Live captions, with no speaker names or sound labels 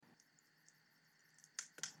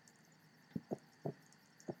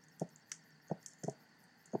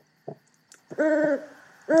Welcome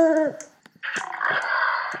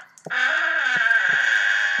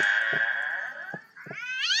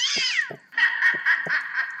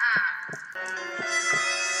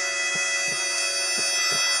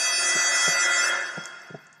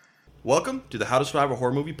to the How to Survive a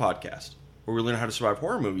Horror Movie podcast, where we learn how to survive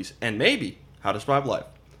horror movies and maybe how to survive life.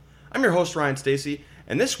 I'm your host, Ryan Stacy,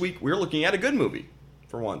 and this week we're looking at a good movie,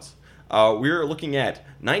 for once. We're looking at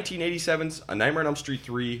 1987's A Nightmare on Elm Street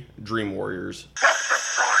 3, Dream Warriors.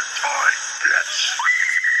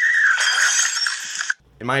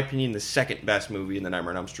 In my opinion, the second best movie in the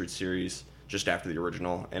Nightmare on Elm Street series, just after the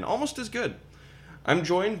original, and almost as good. I'm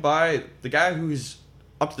joined by the guy who's,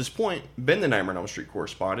 up to this point, been the Nightmare on Elm Street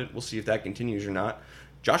correspondent. We'll see if that continues or not.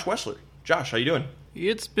 Josh Wessler. Josh, how you doing?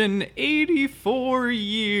 It's been 84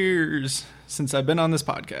 years since I've been on this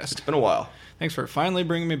podcast. It's been a while. Thanks for finally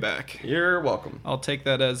bringing me back. You're welcome. I'll take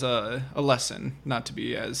that as a lesson, not to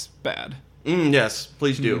be as bad. Yes,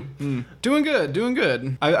 please do. Doing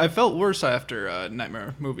good. I felt worse after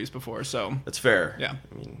Nightmare movies before, so... That's fair. Yeah.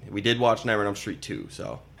 I mean, we did watch Nightmare on Elm Street 2,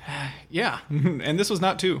 so... Yeah, and this was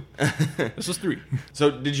not 2. This was 3.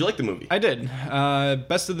 So, did you like the movie? I did.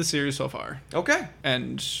 Best of the series so far. Okay.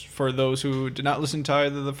 And for those who did not listen to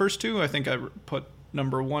either the first two, I think I put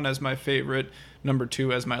number 1 as my favorite, number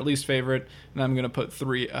 2 as my least favorite, and I'm going to put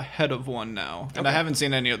 3 ahead of 1 now. And I haven't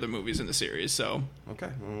seen any other movies in the series, so... Okay,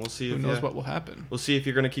 well, we'll see. Who knows what will happen. We'll see if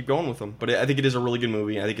you're going to keep going with them. But I think it is a really good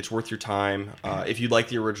movie. I think it's worth your time. If you like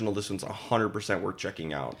the original, this one's 100% worth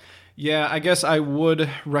checking out. Yeah, I guess I would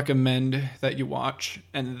recommend that you watch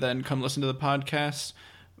and then come listen to the podcast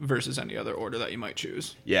versus any other order that you might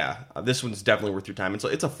choose. Yeah, this one's definitely worth your time.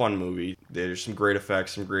 It's a fun movie. There's some great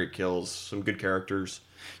effects, some great kills, some good characters.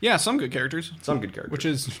 Yeah, some good characters. Which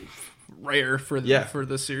is rare for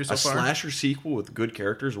the series so far. A slasher sequel with good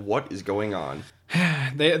characters? What is going on?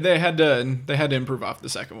 They had to improve off the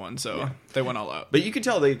second one, so they went all out. But you can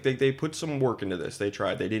tell they put some work into this. They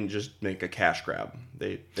tried. They didn't just make a cash grab.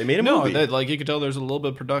 They made a movie. No, you could tell there's a little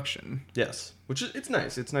bit of production. Yes, which is it's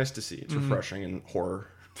nice. It's nice to see. It's refreshing in horror.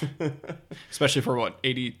 Especially for what,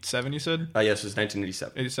 87 you said? Yes, it was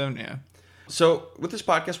 1987. 87, yeah. So, with this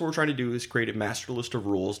podcast, what we're trying to do is create a master list of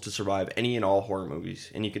rules to survive any and all horror movies.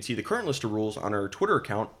 And you can see the current list of rules on our Twitter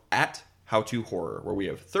account, @HowToHorror, where we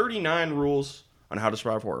have 39 rules on how to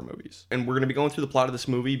survive horror movies. And we're going to be going through the plot of this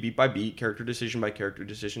movie, beat by beat, character decision by character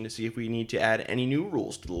decision, to see if we need to add any new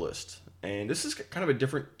rules to the list. And this is kind of a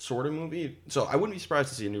different sort of movie, so I wouldn't be surprised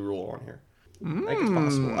to see a new rule on here. I think it's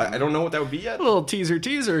possible. I don't know what that would be yet. A little teaser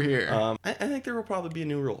here. I think there will probably be a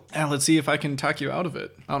new rule. And let's see if I can talk you out of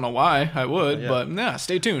it. I don't know why I would, but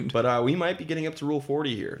stay tuned. But we might be getting up to Rule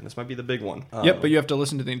 40 here. This might be the big one. Yep, but you have to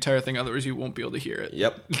listen to the entire thing, otherwise you won't be able to hear it.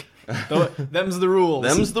 Yep. Them's the rules.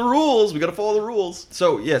 Them's the rules. We got to follow the rules.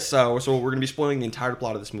 So, yes, so we're going to be spoiling the entire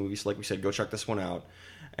plot of this movie. So, like we said, go check this one out.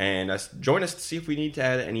 And join us to see if we need to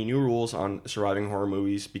add any new rules on surviving horror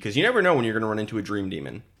movies, because you never know when you're going to run into a dream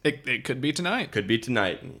demon. It could be tonight. Could be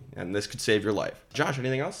tonight, and this could save your life. Josh,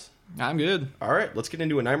 anything else? I'm good. All right, let's get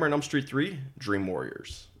into A Nightmare on Elm Street 3, Dream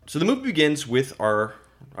Warriors. So the movie begins with a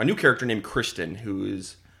new character named Kristen, who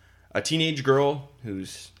is a teenage girl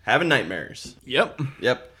who's having nightmares. Yep.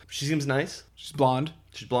 She seems nice. She's blonde.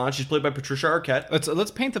 She's played by Patricia Arquette.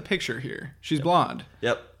 Let's paint the picture here. She's blonde.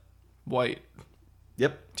 Yep. White.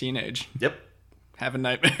 Yep. Teenage. Yep. Having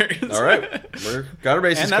nightmares. All right. We've got our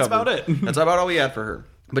bases covered. And that's about it. That's about all we had for her.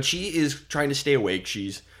 But she is trying to stay awake.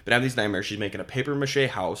 She's been having these nightmares. She's making a papier-mâché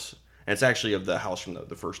house. And it's actually of the house from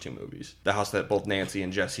the first 2 movies. The house that both Nancy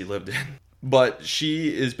and Jesse lived in. But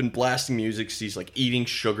she has been blasting music. She's like eating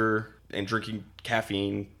sugar and drinking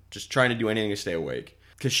caffeine. Just trying to do anything to stay awake.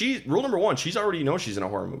 Because rule number 1, she's already knows she's in a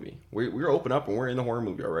horror movie. We're open up and we're in the horror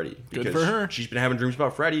movie already. Good for her. She's been having dreams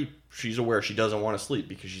about Freddy. She's aware she doesn't want to sleep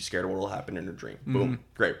because she's scared of what will happen in her dream. Boom.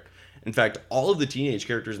 Great. In fact, all of the teenage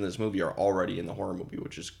characters in this movie are already in the horror movie,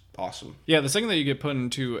 which is awesome. Yeah, the second that you get put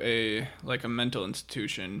into a mental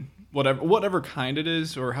institution, whatever kind it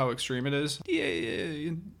is or how extreme it is,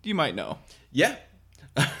 you might know. Yeah.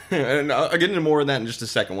 And I'll get into more of that in just a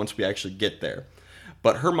second once we actually get there.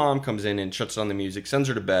 But her mom comes in and shuts down the music, sends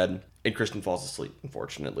her to bed, and Kristen falls asleep,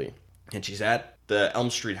 unfortunately. And she's at the Elm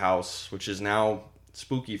Street house, which is now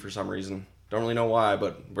spooky for some reason. Don't really know why,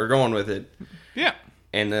 but we're going with it. Yeah.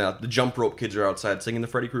 And the jump rope kids are outside singing the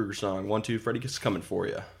Freddy Krueger song, 1, 2, Freddy's coming for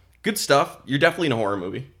you. Good stuff. You're definitely in a horror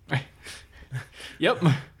movie. Yep.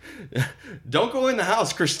 Don't go in the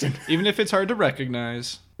house, Kristen. Even if it's hard to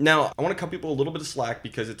recognize. Now, I want to cut people a little bit of slack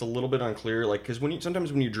because it's a little bit unclear. Because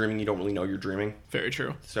sometimes when you're dreaming, you don't really know you're dreaming. Very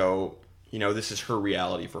true. So, this is her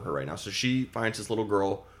reality for her right now. So she finds this little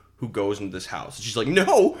girl who goes into this house. She's like,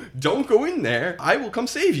 no, don't go in there. I will come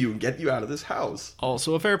save you and get you out of this house.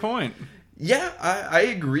 Also a fair point. Yeah, I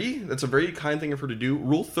agree. That's a very kind thing of her to do.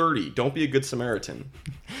 Rule 30, don't be a good Samaritan.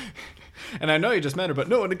 And I know you just met her, but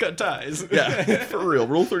no one to cut ties. Yeah, for real.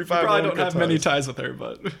 Rule 35. You probably don't have many ties with her,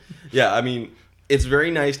 but... Yeah, I mean, it's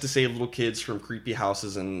very nice to save little kids from creepy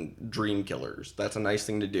houses and dream killers. That's a nice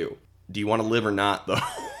thing to do. Do you want to live or not, though?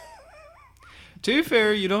 To be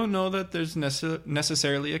fair, you don't know that there's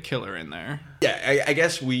necessarily a killer in there. Yeah, I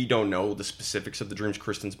guess we don't know the specifics of the dreams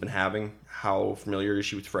Kristen's been having. How familiar is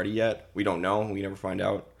she with Freddy yet? We don't know. We never find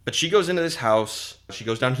out. But she goes into this house. She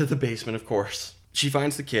goes down to the basement, of course. She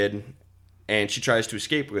finds the kid, and she tries to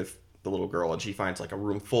escape with the little girl, and she finds like a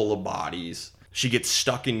room full of bodies. She gets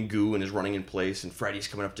stuck in goo and is running in place, and Freddy's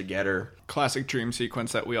coming up to get her. Classic dream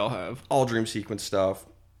sequence that we all have. All dream sequence stuff.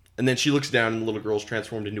 And then she looks down, and the little girl's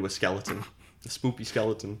transformed into a skeleton. A spoopy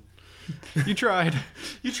skeleton. You tried.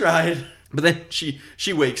 You tried. But then she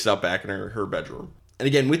wakes up back in her bedroom. And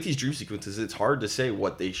again, with these dream sequences, it's hard to say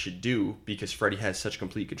what they should do because Freddy has such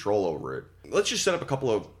complete control over it. Let's just set up a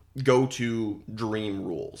couple of go-to dream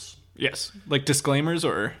rules. Yes. Like disclaimers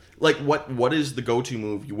or... Like, what is the go-to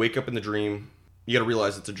move? You wake up in the dream. You gotta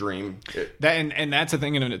realize it's a dream. And that's a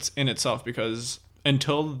thing in itself because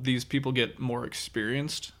until these people get more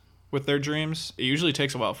experienced with their dreams, it usually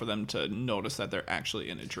takes a while for them to notice that they're actually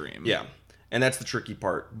in a dream. Yeah. And that's the tricky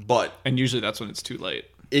part. But... And usually that's when it's too late.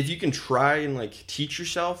 If you can try and, like, teach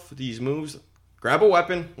yourself these moves, grab a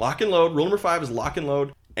weapon, lock and load. Rule number 5 is lock and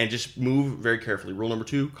load. And just move very carefully. Rule number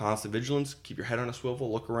 2, constant vigilance. Keep your head on a swivel.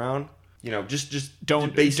 Look around. You know, just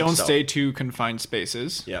don't stuff. Stay to confined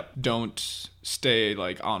spaces. Yep. Don't stay,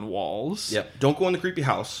 like, on walls. Yep. Don't go in the creepy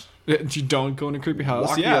house. You don't go in a creepy house.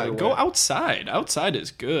 Walk yeah, the other go way. Outside. Outside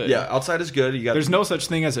is good. Yeah, outside is good. There's no such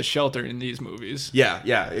thing as a shelter in these movies.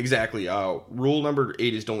 Yeah, exactly. Rule number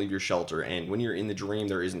 8 is don't leave your shelter. And when you're in the dream,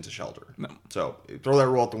 there isn't a shelter. No. So throw that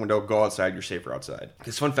rule out the window. Go outside. You're safer outside.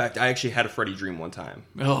 Because fun fact, I actually had a Freddy dream one time.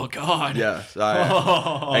 Oh, God. Yeah.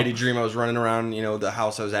 I had a dream I was running around, the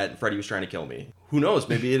house I was at, and Freddy was trying to kill me. Who knows?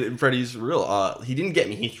 Maybe Freddy's real. He didn't get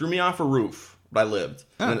me. He threw me off a roof, but I lived.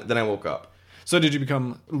 Huh. Then I woke up. So did you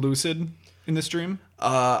become lucid in this dream?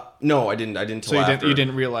 No, I didn't. So you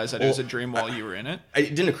didn't realize that it was a dream while you were in it?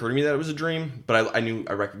 It didn't occur to me that it was a dream, but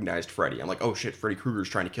I recognized Freddy. I'm like, oh shit, Freddy Krueger's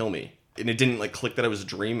trying to kill me. And it didn't like click that it was a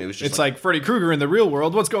dream. It was just it's like Freddy Krueger in the real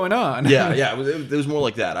world. What's going on? Yeah. It was more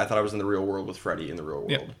like that. I thought I was in the real world with Freddy in the real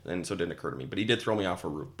world. Yep. And so it didn't occur to me. But he did throw me off a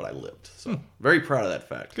roof, but I lived. So very proud of that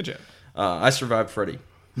fact. Good job. I survived Freddy.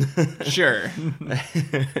 Sure.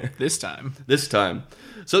 This time.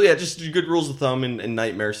 So yeah, just good rules of thumb in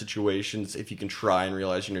nightmare situations. If you can try and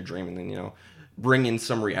realize you're in a dream, and then bring in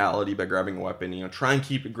some reality by grabbing a weapon. Try and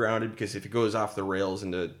keep it grounded, because if it goes off the rails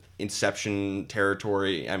into Inception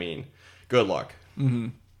territory, I mean, good luck. Mm-hmm.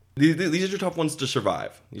 These are tough ones to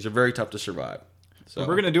survive. These are very tough to survive. So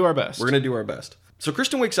we're gonna do our best. So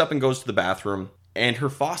Kristen wakes up and goes to the bathroom, and her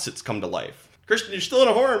faucets come to life. Kristen, you're still in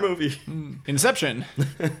a horror movie. Inception.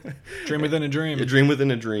 Dream within a dream. A dream within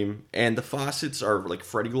a dream. And the faucets are like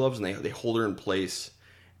Freddy gloves, and they hold her in place.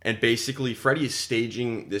 And basically, Freddy is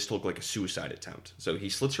staging this to look like a suicide attempt. So he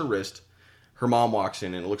slits her wrist. Her mom walks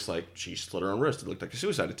in, and it looks like she slit her own wrist. It looked like a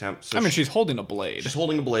suicide attempt. So she's holding a blade. She's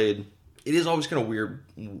holding a blade. It is always kind of weird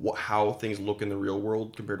how things look in the real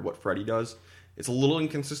world compared to what Freddy does. It's a little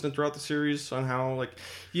inconsistent throughout the series on how,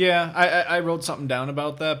 Yeah, I wrote something down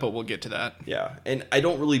about that, but we'll get to that. Yeah, and I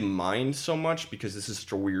don't really mind so much because this is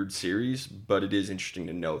such a weird series, but it is interesting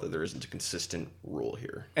to know that there isn't a consistent rule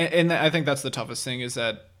here. And I think that's the toughest thing, is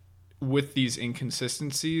that with these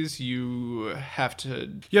inconsistencies, you have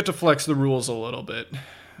to flex the rules a little bit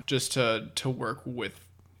just to work with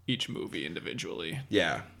each movie individually.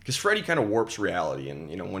 Yeah, because Freddy kind of warps reality, and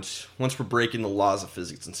once we're breaking the laws of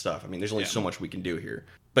physics and stuff, I mean, there's only so much we can do here.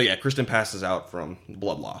 But yeah, Kristen passes out from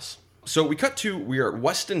blood loss. So we are at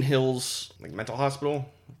Weston Hills mental hospital,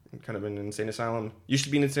 kind of an insane asylum. Used to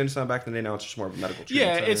be an insane asylum back in the day. Now it's just more of a medical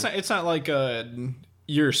treatment. Yeah, it's not like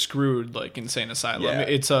you're screwed insane asylum. Yeah.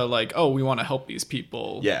 It's we want to help these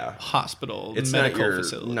people. Yeah, hospital. It's medical not your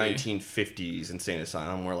facility. 1950s insane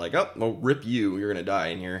asylum where well, rip you, you're gonna die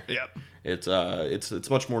in here. Yep. It's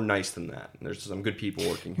much more nice than that. There's some good people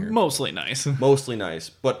working here. Mostly nice.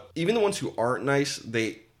 But even the ones who aren't nice,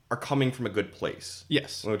 they are coming from a good place.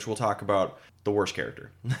 Yes. Which we'll talk about. The worst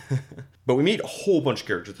character. But we meet a whole bunch of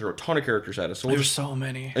characters. There are a ton of characters at us. So There's so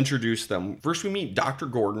many. Introduce them. First we meet Dr.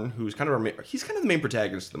 Gordon, who's kind of the main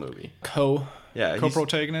protagonist of the movie.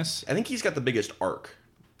 Co-protagonist. I think he's got the biggest arc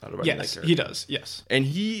out of Yes, he does. Yes. And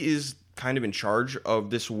he is kind of in charge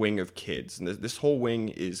of this wing of kids. And this whole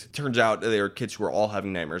wing turns out they are kids who are all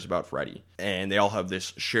having nightmares about Freddy. And they all have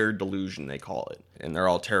this shared delusion, they call it. And they're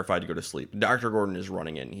all terrified to go to sleep. Dr. Gordon is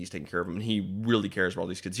running it, and he's taking care of them. And he really cares about all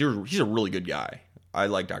these kids. He's a really good guy. I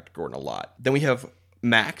like Dr. Gordon a lot. Then we have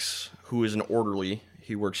Max, who is an orderly.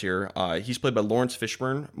 He works here. He's played by Lawrence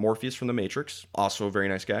Fishburne, Morpheus from The Matrix. Also a very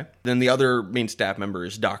nice guy. Then the other main staff member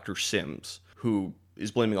is Dr. Sims, who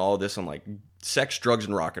is blaming all of this on, like, sex, drugs,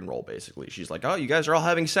 and rock and roll, basically. She's like, oh, you guys are all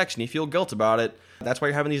having sex, and you feel guilt about it. That's why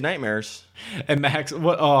you're having these nightmares. And Max,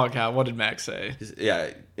 what did Max say?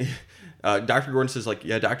 Yeah. Dr. Gordon says, like,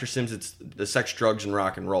 yeah, Dr. Sims, it's the sex, drugs, and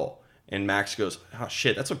rock and roll. And Max goes, oh,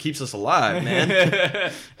 shit, that's what keeps us alive,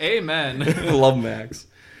 man. Amen. I love Max.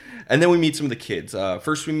 And then we meet some of the kids.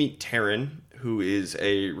 First, we meet Taryn, who is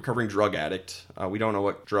a recovering drug addict. We don't know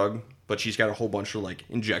what drug, but she's got a whole bunch of, like,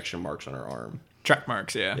 injection marks on her arm. Track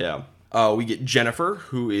marks, yeah. Yeah. We get Jennifer,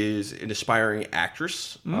 who is an aspiring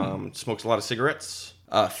actress, smokes a lot of cigarettes.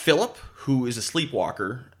 Philip, who is a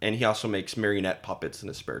sleepwalker, and he also makes marionette puppets in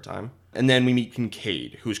his spare time. And then we meet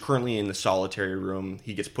Kincaid, who's currently in the solitary room.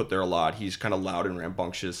 He gets put there a lot. He's kind of loud and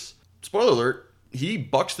rambunctious. Spoiler alert. He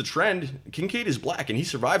bucks the trend. Kincaid is black, and he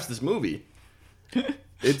survives this movie.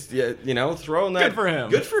 It's, throwing that. Good for him.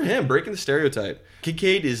 Good for him, breaking the stereotype.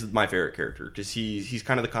 Kincaid is my favorite character, because he's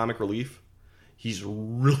kind of the comic relief. He's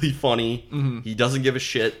really funny. Mm-hmm. He doesn't give a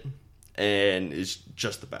shit, and is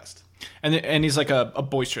just the best. And he's like a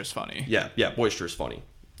boisterous funny. Yeah, boisterous funny.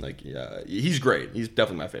 Like, yeah, he's great. He's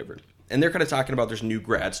definitely my favorite. And they're kind of talking about there's a new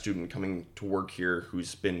grad student coming to work here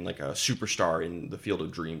who's been, like, a superstar in the field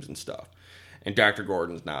of dreams and stuff. And Dr.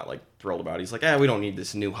 Gordon's not, like, thrilled about it. He's like, we don't need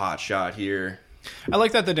this new hot shot here. I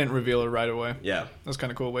like that they didn't reveal it right away. Yeah. That's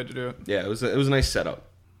kind of cool way to do it. Yeah, it was a nice setup.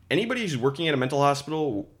 Anybody who's working at a mental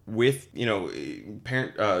hospital with,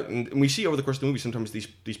 parent, and we see over the course of the movie, sometimes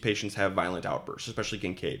these patients have violent outbursts, especially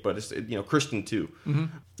Kincaid, but it's, Kristen too. Mm-hmm.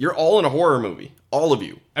 You're all in a horror movie. All of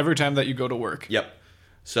you. Every time that you go to work. Yep.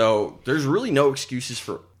 So there's really no excuses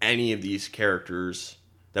for any of these characters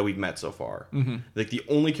that we've met so far. Mm-hmm. Like, the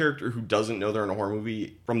only character who doesn't know they're in a horror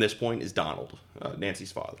movie from this point is Donald,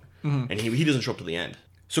 Nancy's father. Mm-hmm. And he doesn't show up till the end.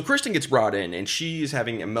 So Kristen gets brought in, and she's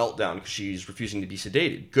having a meltdown because she's refusing to be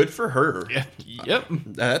sedated. Good for her. Yeah. Yep.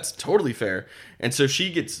 That's totally fair. And so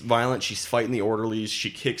she gets violent. She's fighting the orderlies.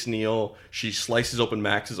 She kicks Neil. She slices open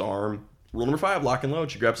Max's arm. Rule number 5, lock and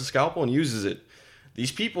load. She grabs a scalpel and uses it.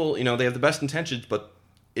 These people, they have the best intentions, but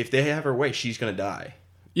if they have her way, she's going to die.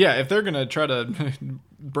 Yeah, if they're going to try to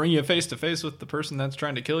bring you face to face with the person that's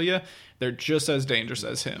trying to kill you, they're just as dangerous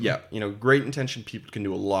as him. Yeah, great intentioned people can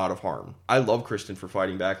do a lot of harm. I love Kristen for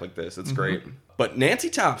fighting back like this. It's great. But Nancy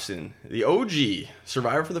Thompson, the OG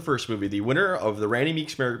survivor for the first movie, the winner of the Randy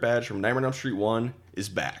Meeks Merit Badge from Nightmare on Elm Street 1, is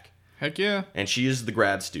back. Heck yeah. And she is the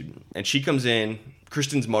grad student. And she comes in,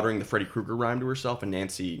 Kristen's muttering the Freddy Krueger rhyme to herself, and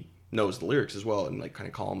Nancy knows the lyrics as well, and, like, kind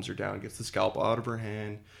of calms her down, gets the scalpel out of her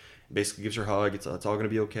hand, basically gives her a hug. It's all going to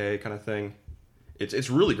be okay kind of thing. It's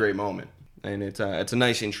a really great moment. And it's a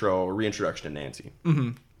nice reintroduction to Nancy.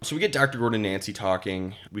 Mm-hmm. So we get Dr. Gordon and Nancy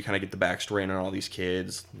talking. We kind of get the backstory on all these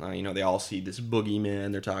kids. They all see this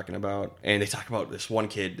boogeyman they're talking about. And they talk about this one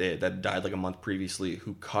kid that died like a month previously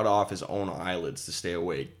who cut off his own eyelids to stay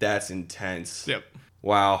awake. That's intense. Yep.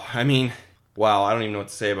 Wow. I don't even know what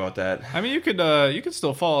to say about that. I mean, you could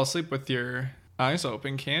still fall asleep with your eyes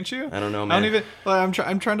open, can't you? I don't know, man.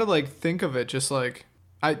 I'm trying to, like, think of it just like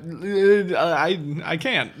I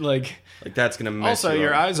can't, like that's gonna mess also you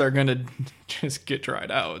your up. eyes are gonna just get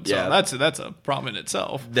dried out. So yeah, that's a problem in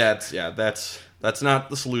itself. That's not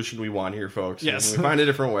the solution we want here, folks. Yes. We find a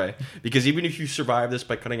different way, because even if you survive this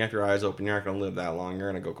by cutting off your eyes open, you're not gonna live that long. You're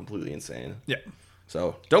gonna go completely insane. Yeah.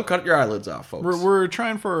 So don't cut your eyelids off, folks. We're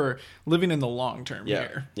trying for living in the long term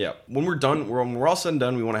here. Yeah. When we're done, when we're all said and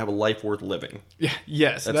done, we want to have a life worth living. Yeah.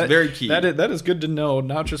 Yes. That's very key. That is good to know,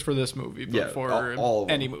 not just for this movie, but for all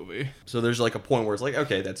any movie. So there's like a point where it's like,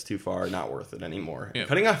 okay, that's too far, not worth it anymore. Yeah.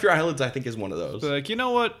 Cutting off your eyelids, I think, is one of those. Like, you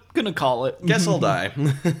know what? Gonna call it. Guess I'll die.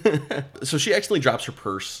 So she accidentally drops her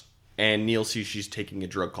purse. And Neil sees she's taking a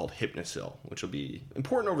drug called Hypnosil, which will be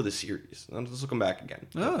important over the series. This will come back again.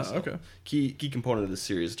 Oh, okay. Key component of this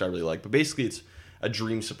series, which I really like. But basically, it's a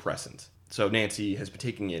dream suppressant. So Nancy has been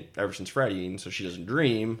taking it ever since Freddy, and so she doesn't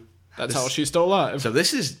dream. That's how she's still alive. So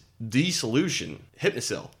this is the solution.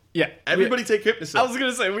 Hypnosil. Yeah. Everybody take Hypnosil. I was going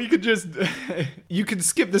to say, we could just... you could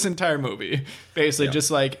skip this entire movie. Basically, just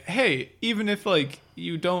like, hey, even if, like,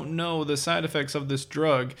 you don't know the side effects of this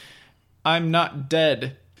drug, I'm not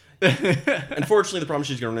dead. Unfortunately, the problem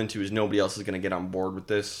she's going to run into is nobody else is going to get on board with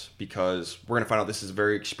this because we're going to find out this is a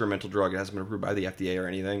very experimental drug. It hasn't been approved by the FDA or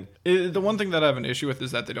anything. The one thing that I have an issue with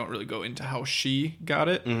is that they don't really go into how she got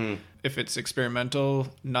it. Mm-hmm. If it's experimental,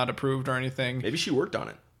 not approved or anything. Maybe she worked on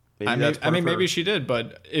it. Maybe she did,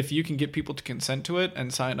 but if you can get people to consent to it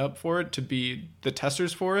and sign up for it to be the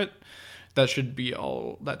testers for it, that should be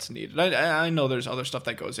all that's needed. I know there's other stuff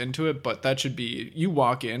that goes into it, but that should be, you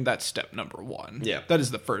walk in, that's step number one. Yeah. That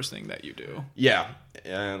is the first thing that you do. Yeah.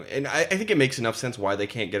 And I think it makes enough sense why they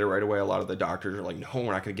can't get it right away. A lot of the doctors are like, no,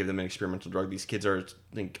 we're not going to give them an experimental drug. These kids are,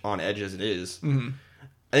 I think, on edge as it is. Mm-hmm.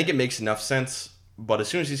 I think it makes enough sense. But as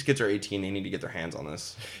soon as these kids are 18, they need to get their hands on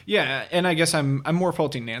this. Yeah, and I guess I'm more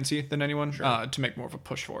faulting Nancy than anyone to make more of a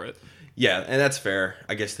push for it. Yeah, and that's fair.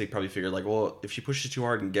 I guess they probably figured, like, well, if she pushes too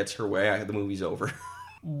hard and gets her way, the movie's over.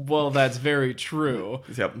 Well, that's very true.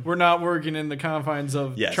 Yep. We're not working in the confines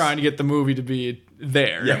of Yes. trying to get the movie to be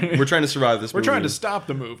there. Yeah, we're trying to survive this movie. We're trying to stop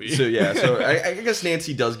the movie. So, yeah, I guess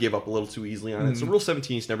Nancy does give up a little too easily on it. So, Rule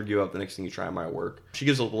 17 is never give up. The next thing you try might work. She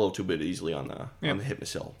gives up a little too bit easily on the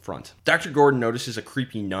Hypnocil front. Dr. Gordon notices a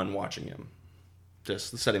creepy nun watching him.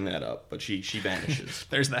 Just setting that up, but she vanishes.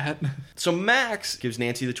 There's that. So Max gives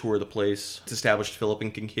Nancy the tour of the place. It's established Philip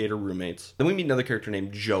and Kincaid are roommates. Then we meet another character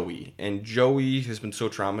named Joey. And Joey has been so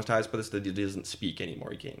traumatized by this that he doesn't speak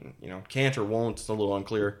anymore. He can't or won't. It's a little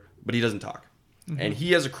unclear. But he doesn't talk. Mm-hmm. And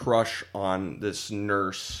he has a crush on this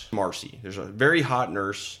nurse, Marcy. There's a very hot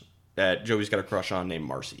nurse that Joey's got a crush on named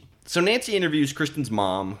Marcy. So Nancy interviews Kristen's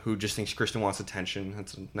mom, who just thinks Kristen wants attention.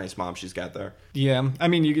 That's a nice mom she's got there. Yeah, I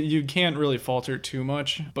mean, you can't really fault her too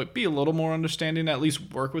much, but be a little more understanding. At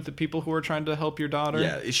least work with the people who are trying to help your daughter.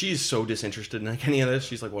 Yeah, she's so disinterested in any of this.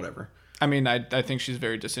 She's like, whatever. I mean, I think she's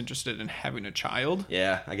very disinterested in having a child.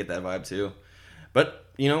 Yeah, I get that vibe too. But,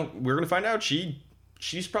 we're going to find out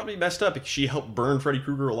she's probably messed up because she helped burn Freddy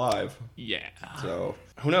Krueger alive. Yeah. So,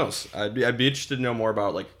 who knows? I'd be interested to know more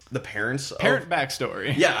about, like, the parents. Parent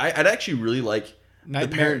backstory. Yeah, I'd actually really like Nightmare.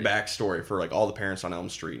 the parent backstory for, like, all the parents on Elm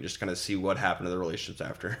Street and just kind of see what happened to their relationships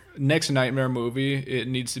after. Next Nightmare movie, it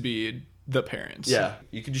needs to be the parents. Yeah.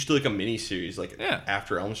 You could just do, like, a mini-series, like,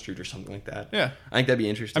 after Elm Street or something like that. Yeah. I think that'd be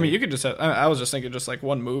interesting. I mean, you could just have, I was just thinking just, like,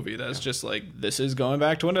 one movie that's just, like, this is going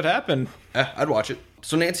back to when it happened. I'd watch it.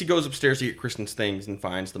 So Nancy goes upstairs to get Kristen's things and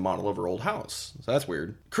finds the model of her old house. So that's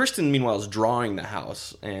weird. Kristen, meanwhile, is drawing the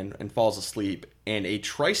house and falls asleep, and a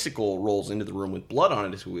tricycle rolls into the room with blood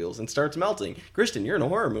on its wheels and starts melting. Kristen, you're in a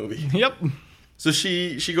horror movie. Yep. So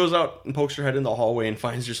she goes out and pokes her head in the hallway and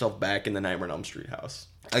finds herself back in the Nightmare on Elm Street house.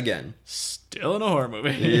 Again. Still in a horror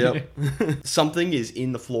movie. Yep. Something is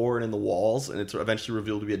in the floor and in the walls, and it's eventually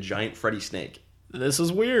revealed to be a giant Freddy snake. This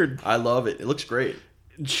is weird. I love it. It looks great.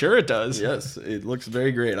 Sure it does. Yes, it looks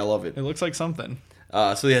very great. I love it. It looks like something.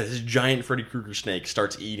 This giant Freddy Krueger snake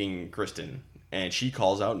starts eating Kristen, and she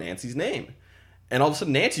calls out Nancy's name. And all of a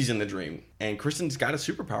sudden, Nancy's in the dream, and Kristen's got a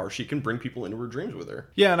superpower. She can bring people into her dreams with her.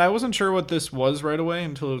 Yeah, and I wasn't sure what this was right away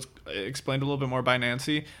until it was explained a little bit more by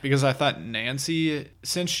Nancy, because I thought Nancy,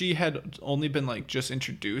 since she had only been, like, just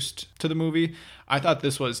introduced to the movie, I thought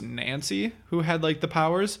this was Nancy who had, like, the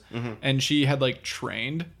powers, and she had, like,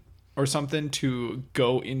 trained or something to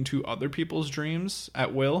go into other people's dreams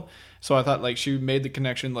at will. So I thought, like, she made the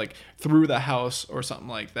connection, like, through the house or something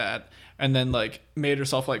like that, and then, like, made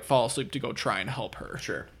herself, like, fall asleep to go try and help her.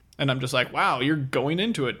 Sure. And I'm just like, wow, you're going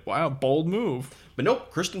into it. Wow, bold move. But nope,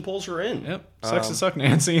 Kristen pulls her in. Yep, sucks to suck,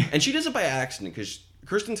 Nancy. And she does it by accident, because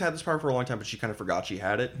Kristen's had this power for a long time, but she kind of forgot she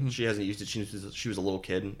had it. She hasn't used it since she was a little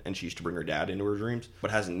kid, and she used to bring her dad into her dreams,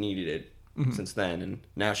 but hasn't needed it since then. And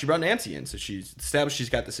now she brought Nancy in, so she's established she's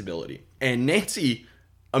got this ability. And Nancy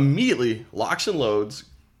immediately locks and loads,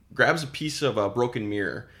 grabs a piece of a broken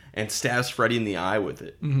mirror, and stabs Freddy in the eye with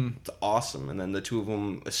it. It's awesome. And then the two of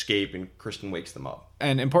them escape, and Kristen wakes them up.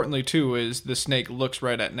 And importantly, too, is the snake looks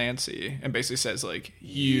right at Nancy and basically says, like,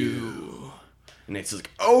 you. And Nancy's like,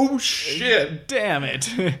 oh, shit. Damn it.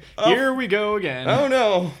 Here we go again. Oh,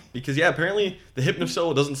 no. Because, yeah, apparently the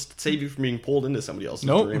Hypnocil doesn't save you from being pulled into somebody else's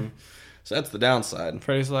dream. So that's the downside.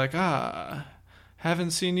 Freddy's like,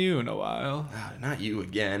 haven't seen you in a while. Not you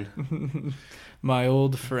again. My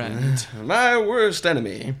old friend. My worst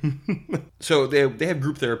enemy. So they have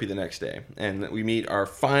group therapy the next day, and we meet our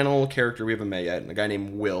final character we haven't met yet, a guy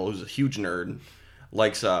named Will, who's a huge nerd,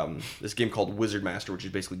 likes this game called Wizard Master, which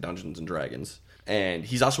is basically Dungeons and Dragons. And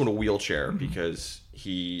he's also in a wheelchair because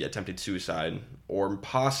he attempted suicide or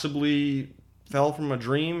possibly fell from a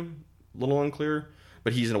dream, a little unclear,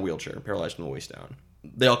 but he's in a wheelchair, paralyzed from the waist down.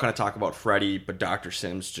 They all kind of talk about Freddy, but Dr.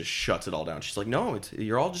 Sims just shuts it all down. She's like, no,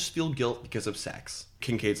 you're all just feel guilt because of sex.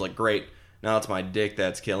 Kincaid's like, great. Now it's my dick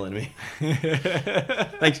that's killing me.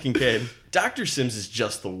 Thanks, Kincaid. Dr. Sims is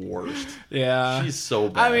just the worst. Yeah. She's so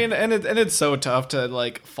bad. I mean, and it's so tough to,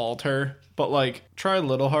 like, fault her, but, like, try a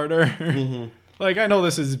little harder. Mm-hmm. Like, I know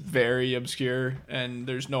this is very obscure, and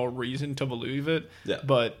there's no reason to believe it,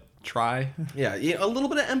 but try. Yeah, a little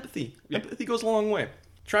bit of empathy. Empathy goes a long way.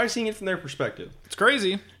 Try seeing it from their perspective. It's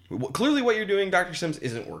crazy. Clearly what you're doing, Dr. Sims,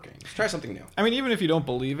 isn't working. Let's try something new. I mean, even if you don't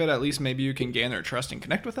believe it, at least maybe you can gain their trust and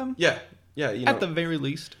connect with them. Yeah. At the very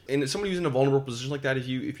least. And somebody who's in a vulnerable position like that, if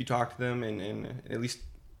you talk to them and at least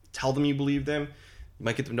tell them you believe them, you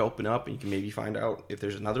might get them to open up, and you can maybe find out if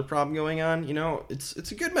there's another problem going on.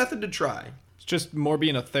 It's a good method to try. It's just more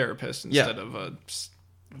being a therapist instead of a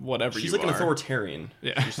whatever. She's you like are. an authoritarian.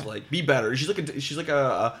 Yeah. She's like, be better. She's like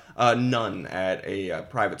a nun at a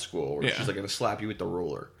private school where she's like going to slap you with the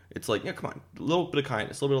ruler. It's like, come on, a little bit of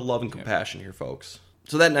kindness, a little bit of love and compassion here, folks.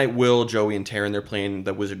 So that night, Will, Joey, and Taryn, they're playing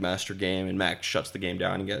the Wizard Master game, and Max shuts the game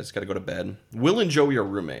down. You guys got to go to bed. Will and Joey are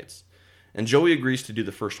roommates, and Joey agrees to do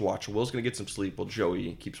the first watch. Will's going to get some sleep while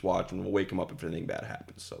Joey keeps watch, and we'll wake him up if anything bad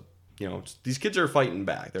happens. So, these kids are fighting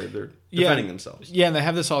back. They're defending themselves. Yeah, and they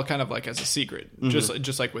have this all kind of like as a secret,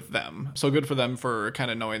 just like with them. So good for them for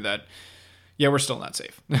kind of knowing that, we're still not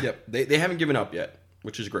safe. Yep, they haven't given up yet,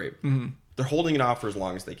 which is great. Mm-hmm. They're holding it off for as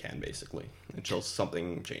long as they can, basically, until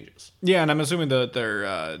something changes. Yeah, and I'm assuming that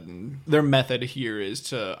their method here is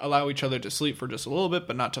to allow each other to sleep for just a little bit,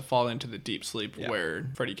 but not to fall into the deep sleep where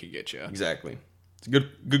Freddy could get you. Exactly. It's a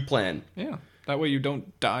good plan. Yeah, that way you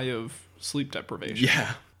don't die of sleep deprivation.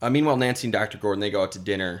 Yeah. Meanwhile, Nancy and Dr. Gordon, they go out to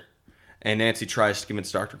dinner, and Nancy tries to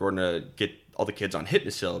convince Dr. Gordon to get all the kids on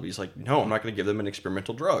Hypnosil, but he's like, no, I'm not going to give them an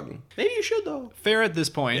experimental drug. Maybe you should, though. Fair at this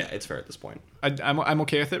point. Yeah, it's fair at this point. I'm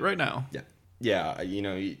okay with it right now. Yeah. Yeah,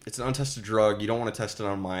 it's an untested drug. You don't want to test it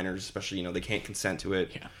on minors, especially, they can't consent to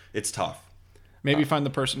it. Yeah. It's tough. Maybe find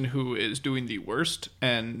the person who is doing the worst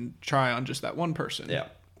and try on just that one person. Yeah.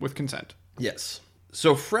 With consent. Yes.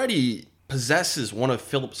 So Freddy possesses one of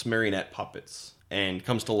Philip's marionette puppets and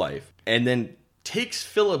comes to life, and then takes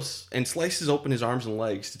Philip's and slices open his arms and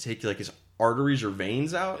legs to take, like, his arteries or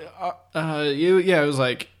veins out. It was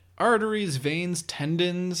like arteries, veins,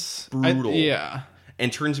 tendons. Brutal. Yeah.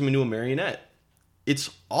 And turns him into a marionette. It's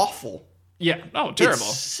awful. Yeah. Oh, terrible.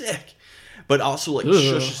 It's sick. But also, like,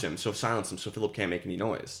 shushes him, silence him, so Philip can't make any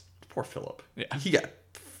noise. Poor Philip. Yeah. He got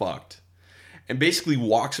fucked. And basically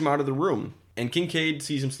walks him out of the room. And Kincaid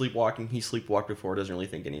sees him sleepwalking. He sleepwalked before, doesn't really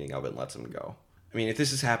think anything of it, and lets him go. I mean, if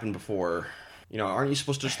this has happened before, aren't you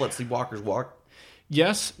supposed to just let sleepwalkers walk?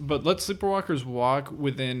 Yes, but let sleepwalkers walk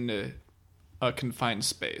within a confined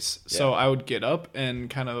space. Yeah. So I would get up and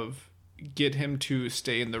kind of get him to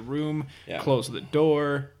stay in the room, close the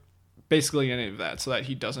door, basically any of that, so that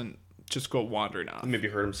he doesn't just go wandering off. Maybe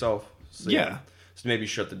hurt himself. So yeah. So maybe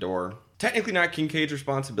shut the door. Technically not Kincaid's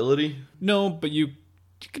responsibility. No, but you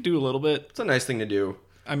could do a little bit. It's a nice thing to do.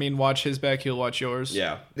 I mean, watch his back, he'll watch yours.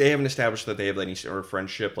 Yeah. They haven't established that they have any sort of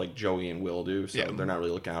friendship like Joey and Will do, so they're not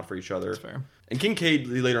really looking out for each other. That's fair. And Kincaid,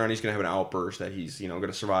 later on, he's going to have an outburst that he's, going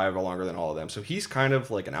to survive longer than all of them. So he's kind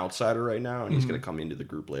of like an outsider right now, and he's going to come into the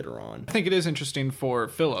group later on. I think it is interesting for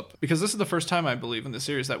Philip, because this is the first time, I believe, in the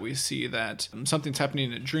series that we see that something's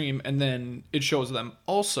happening in a dream, and then it shows them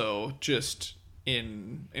also just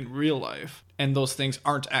in real life, and those things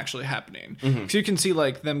aren't actually happening. Mm-hmm. So you can see,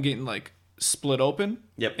 like, them getting, like, split open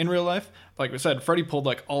in real life. Like we said, Freddy pulled,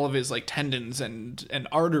 like, all of his, like, tendons and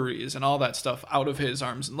arteries and all that stuff out of his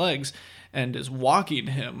arms and legs and is walking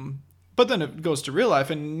him. But then it goes to real life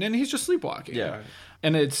and he's just sleepwalking. Yeah.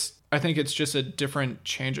 And I think it's just a different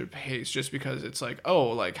change of pace, just because it's like,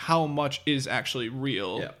 how much is actually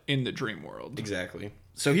real in the dream world? Exactly.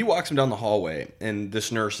 So he walks him down the hallway, and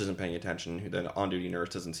this nurse isn't paying attention. The on-duty nurse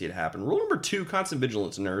doesn't see it happen. Rule number 2, constant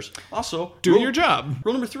vigilance, nurse. Also, do your job.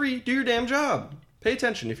 Rule number 3, do your damn job. Pay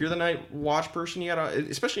attention. If you're the night watch person, you gotta,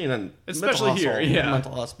 especially in a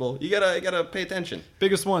mental hospital, you gotta pay attention.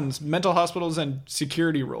 Biggest ones: mental hospitals and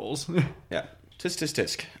security roles. Yeah.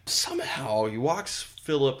 Tisk. Somehow he walks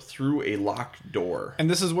Philip through a locked door. And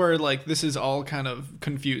this is where, like, this is all kind of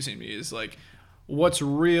confusing me. Is like, what's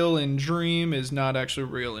real in dream is not actually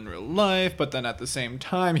real in real life, but then at the same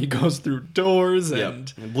time he goes through doors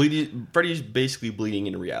and Freddy's basically bleeding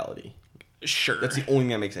in reality. Sure. That's the only thing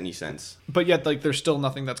that makes any sense. But yet, like, there's still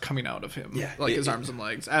nothing that's coming out of him. Yeah. Like his arms and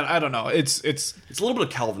legs. I don't know. It's a little bit of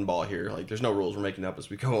Calvin Ball here. Like, there's no rules. We're making up as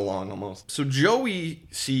we go along almost. So Joey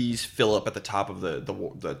sees Philip at the top of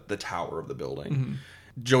the tower of the building. Mm-hmm.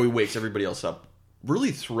 Joey wakes everybody else up.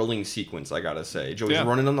 Really thrilling sequence, I gotta say. Joey's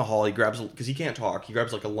running down the hall. He grabs, because he can't talk, he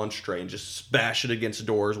grabs like a lunch tray and just smash it against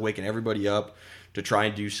doors, waking everybody up to try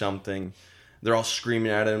and do something. They're all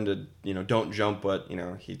screaming at him to, don't jump, but,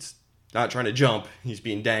 he's not trying to jump. He's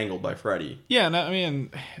being dangled by Freddy. Yeah, and I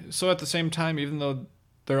mean, so at the same time, even though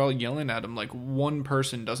they're all yelling at him, like, one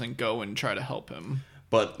person doesn't go and try to help him.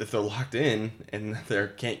 But if they're locked in and they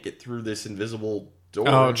can't get through this invisible door.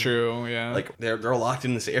 Oh, true, yeah. Like, they're locked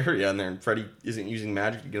in this area, and Freddy isn't using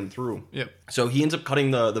magic to get them through. Yep. So he ends up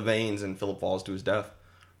cutting the veins, and Philip falls to his death.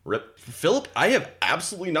 Rip. Philip, I have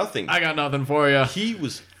absolutely nothing. I got nothing for you. He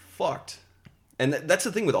was fucked. And that's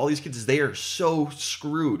the thing with all these kids is they are so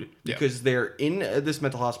screwed because they're in this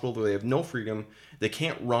mental hospital where they have no freedom. They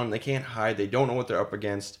can't run. They can't hide. They don't know what they're up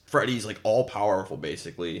against. Freddy's like all powerful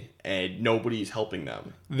basically, and nobody's helping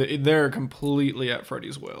them. They're completely at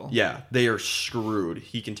Freddy's will. Yeah, they are screwed.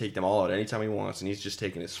 He can take them all out anytime he wants, and he's just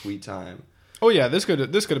taking his sweet time. Oh yeah, this could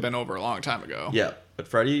have been over a long time ago. Yeah, but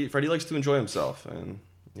Freddy likes to enjoy himself, and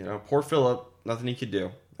poor Philip, nothing he could do.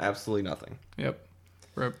 Absolutely nothing. Yep.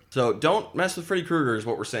 Rip. So don't mess with Freddy Krueger is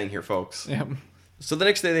what we're saying here, folks. Yep. So the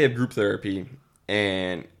next day they have group therapy,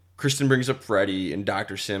 and Kristen brings up Freddy, and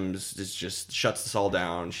Dr. Sims just shuts this all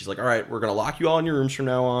down. She's like, all right, we're going to lock you all in your rooms from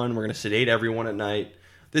now on. We're going to sedate everyone at night.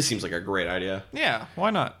 This seems like a great idea. Yeah, why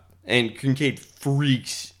not? And Kincaid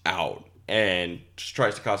freaks out and just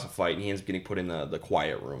tries to cause a fight, and he ends up getting put in the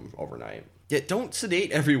quiet room overnight. Yeah, don't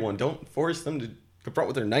sedate everyone. Don't force them to confront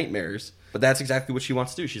with their nightmares. But that's exactly what she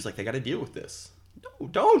wants to do. She's like, they got to deal with this. No,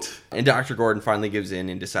 don't. And Dr. Gordon finally gives in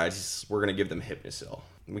and decides we're going to give them Hypnosil.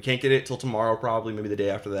 We can't get it till tomorrow, probably, maybe the day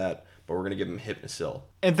after that, but we're going to give them Hypnosil.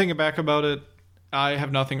 And thinking back about it, I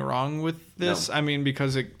have nothing wrong with this. No. I mean,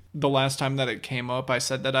 because the last time that it came up, I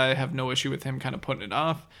said that I have no issue with him kind of putting it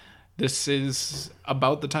off. This is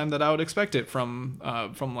about the time that I would expect it from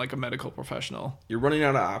like a medical professional. You're running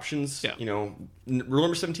out of options. Yeah. Rule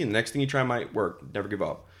number 17, the next thing you try might work. Never give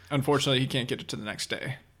up. Unfortunately, he can't get it to the next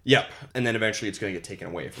day. Yep. And then eventually it's going to get taken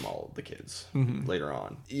away from all of the kids later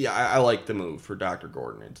on. Yeah, I like the move for Dr.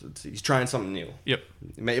 Gordon. He's trying something new. Yep.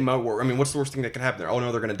 It might work. I mean, what's the worst thing that can happen there? Oh,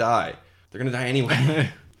 no, they're going to die. They're going to die anyway.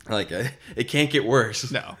 It can't get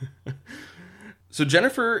worse. No. So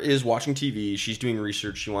Jennifer is watching TV. She's doing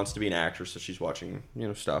research. She wants to be an actress, so she's watching,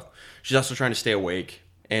 stuff. She's also trying to stay awake.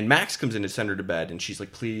 And Max comes in to send her to bed, and she's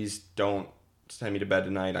like, please don't send me to bed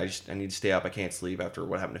tonight. I need to stay up. I can't sleep after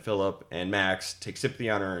what happened to Philip. And Max takes sympathy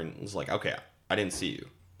on her and is like, okay, I didn't see you.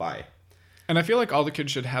 Bye. And I feel like all the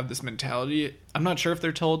kids should have this mentality. I'm not sure if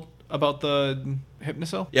they're told about the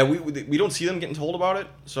Hypnosil. Yeah, we don't see them getting told about it,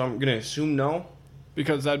 so I'm going to assume no.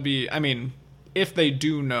 Because that'd be, I mean, if they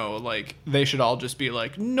do know, like, they should all just be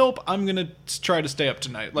like, nope, I'm going to try to stay up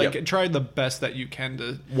tonight. Like, try the best that you can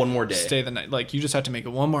to one more day. Stay the night. Like, you just have to make it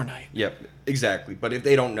one more night. Yep, exactly. But if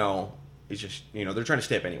they don't know, it's just, they're trying to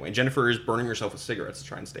stay up anyway. And Jennifer is burning herself with cigarettes to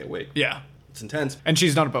try and stay awake. Yeah. It's intense. And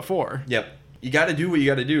she's done it before. Yep. You got to do what you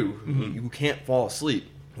got to do. Mm-hmm. You can't fall asleep.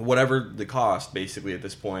 Whatever the cost, basically, at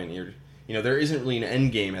this point, there isn't really an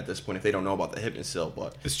end game at this point if they don't know about the Hypnosil,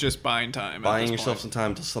 but it's just buying time. Buying yourself some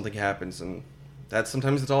time until something happens, and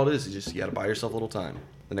sometimes that's all it is. You got to buy yourself a little time.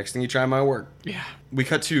 The next thing you try might work. Yeah. We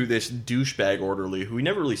cut to this douchebag orderly who we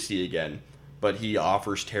never really see again, but he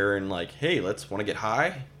offers Taryn, like, hey, want to get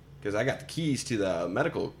high? Because I got the keys to the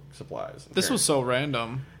medical supplies. This was so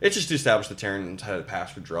random. It's just to establish that Taryn had a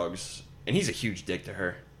pass for drugs, and he's a huge dick to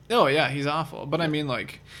her. Oh, yeah, he's awful. But I mean,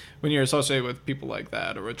 like, when you're associated with people like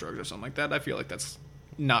that or with drugs or something like that, I feel like that's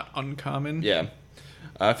not uncommon. Yeah.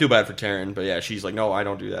 I feel bad for Taryn, but yeah, she's like, no, I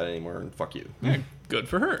don't do that anymore, and fuck you. Yeah, good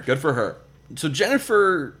for her. Good for her. So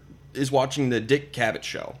Jennifer is watching the Dick Cavett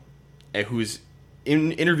show, who's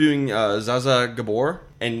interviewing Zaza Gabor,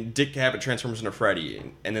 and Dick Cavett transforms into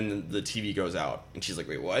Freddy, and then the TV goes out, and she's like,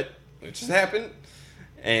 wait, what? What just happened?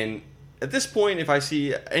 And at this point, if I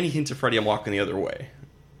see any hint of Freddy, I'm walking the other way.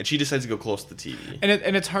 And she decides to go close to the TV.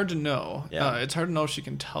 And it's hard to know. Yeah. It's hard to know if she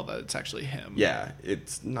can tell that it's actually him. Yeah,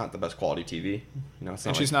 it's not the best quality TV. It's not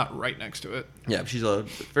and she's not right next to it. Yeah, she's a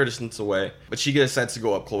fair distance away. But she decides to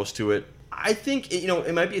go up close to it. I think,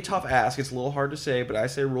 it might be a tough ask. It's a little hard to say, but I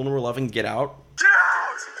say rule number 11, get out. Get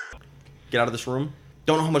out! Get out of this room.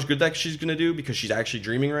 Don't know how much good that she's going to do because she's actually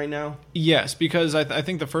dreaming right now. Yes, because I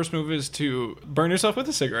think the first move is to burn yourself with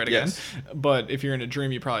a cigarette again. Yes. But if you're in a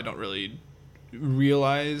dream, you probably don't really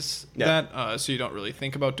realize that, so you don't really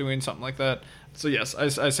think about doing something like that. So yes,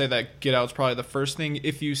 I say that get out's probably the first thing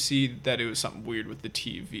if you see that it was something weird with the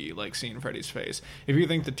TV, like seeing Freddy's face. If you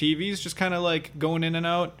think the TV's just kind of like going in and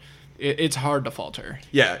out, it's hard to falter.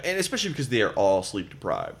 Yeah, and especially because they are all sleep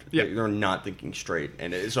deprived. Yeah. They're not thinking straight.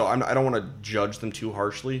 And so I don't want to judge them too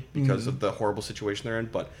harshly because of the horrible situation they're in,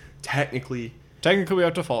 but technically we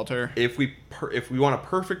have to falter. If we want a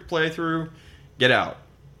perfect playthrough, get out.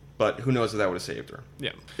 But who knows if that would have saved her.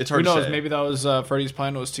 Yeah. It's hard Who knows? to say. Maybe that was Freddy's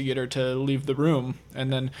plan, was to get her to leave the room.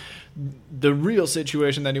 And then the real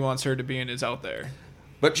situation that he wants her to be in is out there.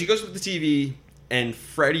 But she goes with the TV, and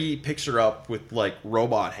Freddy picks her up with, like,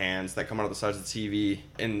 robot hands that come out of the sides of the TV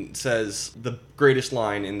and says the greatest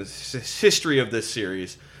line in the history of this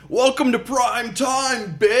series, "Welcome to prime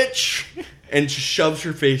time, bitch!" And she shoves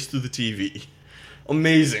her face through the TV.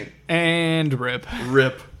 Amazing. And rip.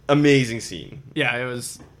 Rip. Amazing scene. Yeah, it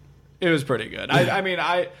was pretty good. I mean,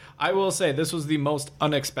 I will say this was the most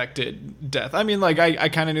unexpected death. I mean, like, I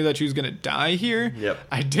kind of knew that she was going to die here. Yep.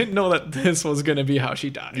 I didn't know that this was going to be how she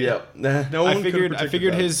died. Yep. No one I figured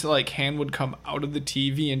that. his, like, hand would come out of the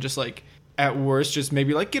TV and just, like, at worst, just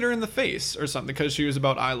maybe, like, get her in the face or something, because she was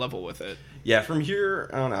about eye level with it. Yeah, from here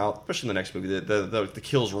on out, especially in the next movie, the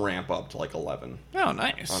kills ramp up to, like, 11 Oh,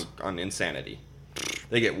 nice. on Insanity.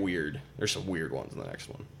 They get weird. There's some weird ones in the next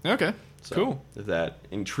one. Okay, So, cool. If that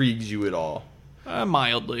intrigues you at all.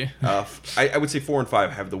 Mildly. I would say 4 and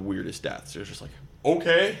 5 have the weirdest deaths. It's just like,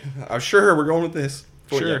 okay, sure, we're going with this.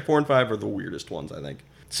 Sure. 4 and 5 are the weirdest ones, I think.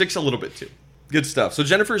 6 a little bit too. Good stuff. So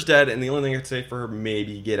Jennifer's dead, and the only thing I'd say for her,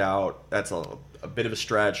 maybe get out. That's a bit of a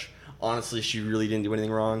stretch. Honestly, she really didn't do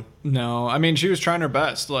anything wrong. No, I mean, she was trying her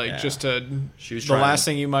best. Like, Yeah. just to... She was the trying. last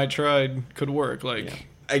thing you might try could work. Like... Yeah.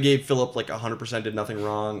 I gave Philip like 100% did nothing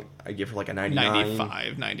wrong. I give her like a 99.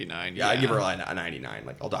 95, 99. Yeah, I give her a 99.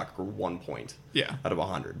 Like, I'll dock her 1 point Yeah. out of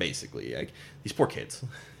 100, basically. Like, these poor kids.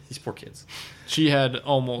 These poor kids. She had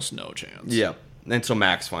almost no chance. Yeah. And so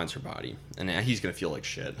Max finds her body, and he's going to feel like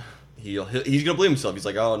shit. He's going to blame himself. He's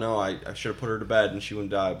like, oh, no, I should have put her to bed and she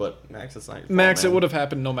wouldn't die. But Max, that's not your fault, Max, man. it would have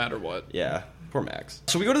happened no matter what. Yeah, poor Max.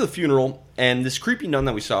 So we go to the funeral, and this creepy nun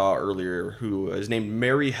that we saw earlier, who is named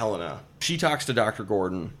Mary Helena, she talks to Dr.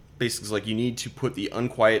 Gordon. Basically, it's like, you need to put the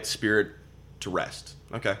unquiet spirit to rest.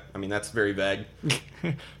 Okay, I mean, that's very vague.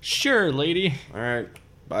 Sure, lady. All right,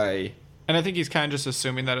 bye. And I think he's kind of just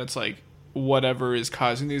assuming that it's like whatever is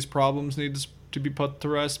causing these problems needs to be put to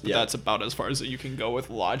rest. But Yeah. that's about as far as you can go with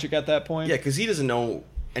logic at that point. Yeah, because he doesn't know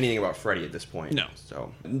anything about Freddy at this point. No.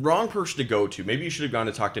 So, wrong person to go to. Maybe you should have gone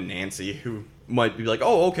to talk to Nancy, who might be like,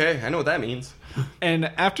 oh, okay, I know what that means. And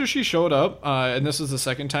after she showed up, and this was the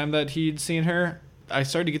second time that he'd seen her, I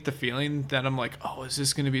started to get the feeling that I'm like, oh, is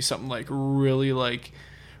this going to be something like really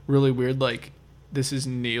weird? Like, this is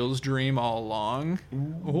Neil's dream all along?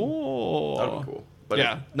 Oh. That would be cool. But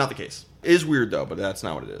Yeah. not the case. It is weird, though, but that's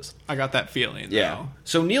not what it is. I got that feeling. Yeah. though.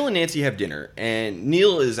 So Neil and Nancy have dinner, and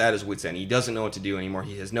Neil is at his wit's end. He doesn't know what to do anymore.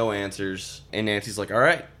 He has no answers. And Nancy's like, all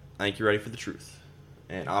right, I think you're ready for the truth.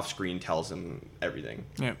 And off-screen tells him everything.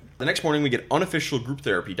 Yeah. The next morning, we get unofficial group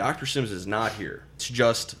therapy. Dr. Sims is not here. It's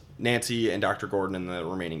just Nancy and Dr. Gordon and the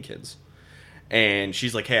remaining kids. And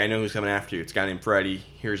she's like, hey, I know who's coming after you. It's a guy named Freddy.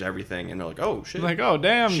 Here's everything. And they're like, oh, shit. Like, oh,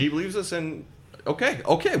 damn. She believes us, and okay,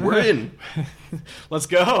 we're in. Let's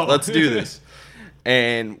go. Let's do this.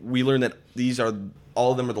 And we learn that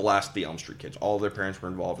all of them are the last of the Elm Street kids. All of their parents were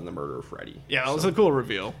involved in the murder of Freddy. Yeah, that was a cool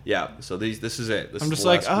reveal. Yeah, so this is it. This I'm is just the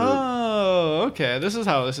like, last group. oh, okay, this is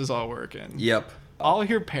how this is all working. Yep. All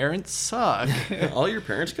your parents suck. All your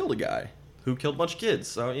parents killed a guy who killed a bunch of kids.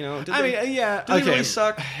 So, did I they, mean, yeah, did they really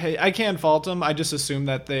suck? Hey, I can't fault them. I just assume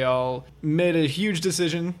that they all made a huge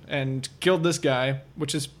decision and killed this guy,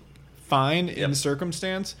 which is fine in the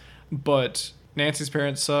circumstance. But Nancy's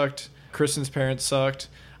parents sucked. Kristen's parents sucked.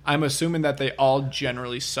 I'm assuming that they all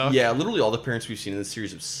generally suck. Yeah, literally all the parents we've seen in this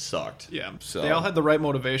series have sucked. Yeah. So They all had the right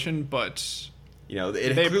motivation, but it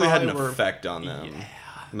they clearly had an probably were- effect on them. Yeah.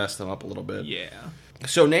 Messed them up a little bit. yeah.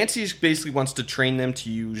 So Nancy basically wants to train them to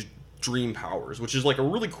use dream powers, which is like a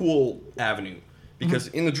really cool avenue. Because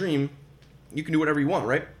in the dream, you can do whatever you want,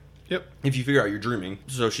 right? Yep. If you figure out you're dreaming.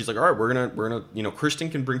 So she's like, all right, we're gonna Kristen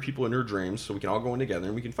can bring people into her dreams, so we can all go in together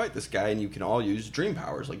and we can fight this guy, and you can all use dream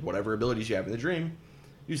powers, like whatever abilities you have in the dream,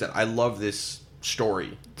 use that. I love this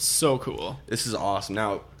story. So cool. This is awesome.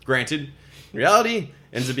 Now, granted, in reality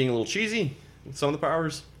ends up being a little cheesy. Some of the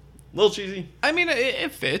powers, a little cheesy. I mean,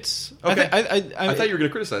 it fits. Okay. I thought you were gonna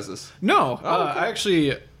criticize this. No. Oh, okay.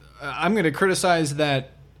 Actually, I'm going to criticize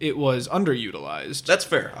that it was underutilized. That's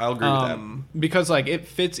fair. I'll agree with that. Because like it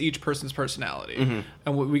fits each person's personality, Mhm.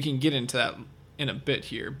 and we can get into that in a bit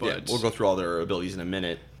here. But Yeah, we'll go through all their abilities in a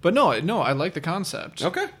minute. but no, I like the concept.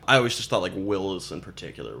 Okay. I always just thought like Will's in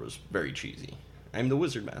particular was very cheesy. I'm the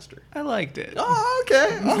Wizard Master. I liked it. Oh,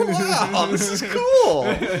 okay. Oh, wow. This is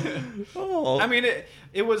cool. Oh. I mean,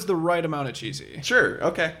 it was the right amount of cheesy. Sure.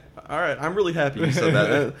 Okay. All right. I'm really happy you said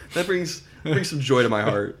that. That brings some joy to my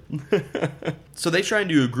heart. So they try and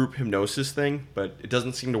do a group hypnosis thing, but it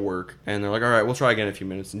doesn't seem to work. And they're like, all right, we'll try again in a few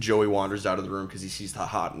minutes. And Joey wanders out of the room because he sees the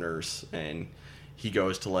hot nurse. And he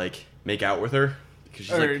goes to like make out with her because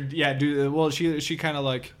she's she kind of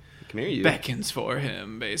like come here, you. Beckons for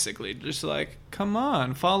him, basically, just like, come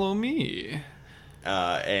on, follow me.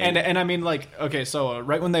 And I mean, like, okay, so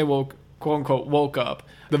right when they quote unquote woke up,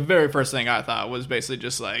 the very first thing I thought was basically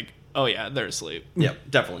just like, oh yeah, they're asleep. Yeah,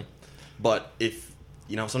 definitely. But if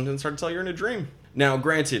something started to tell you're in a dream. Now,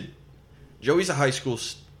 granted, Joey's a high school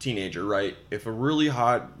teenager, right? If a really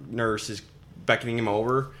hot nurse is beckoning him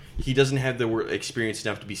over, he doesn't have the experience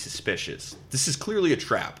enough to be suspicious. This is clearly a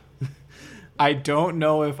trap. I don't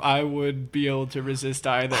know if I would be able to resist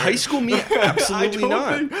either. High school me, absolutely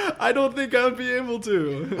not. I don't think I would be able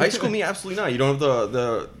to. High school me, absolutely not. You don't have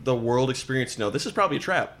the world experience to know. This is probably a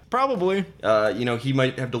trap. Probably. He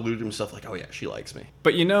might have deluded himself like, oh yeah, she likes me.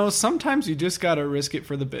 But sometimes you just gotta risk it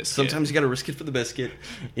for the biscuit. Sometimes you gotta risk it for the biscuit.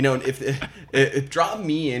 If drop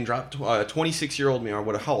me and drop 26-year-old me, or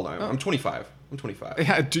what? How old am I? I'm 25. I'm 25.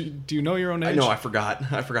 Yeah, do you know your own age? I know, I forgot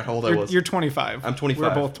how old I was. You're 25. I'm 25.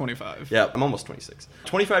 We're both 25. Yeah, I'm almost 26.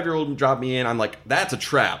 25-year-old dropped me in. I'm like, that's a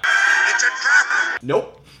trap. It's a trap.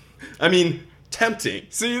 Nope. I mean, tempting.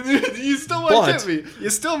 See, you still might get me. You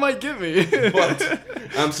still might get me. But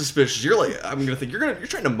I'm suspicious. I'm gonna think you're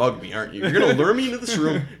trying to mug me, aren't you? You're gonna lure me into this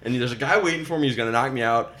room, and there's a guy waiting for me who's gonna knock me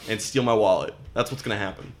out and steal my wallet. That's what's gonna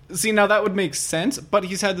happen. See, now that would make sense, but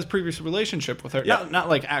he's had this previous relationship with her. Yeah. Not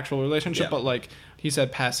like actual relationship, Yeah. but like he's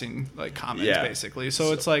had passing like comments, Yeah. basically.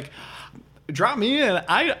 So it's like, drop me in.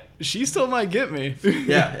 She still might get me.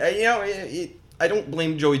 Yeah, I don't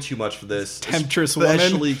blame Joey too much for this. Temptress woman.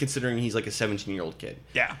 Especially considering he's like a 17-year-old kid.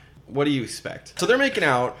 Yeah. What do you expect? So they're making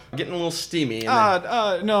out, getting a little steamy.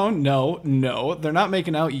 And No. They're not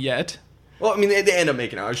making out yet. Well, I mean, they end up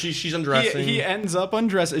making out. She's undressing. He ends up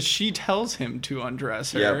undressing. She tells him to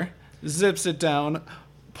undress her. Yep. Zips it down.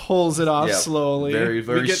 Pulls it off Yep. slowly. Very,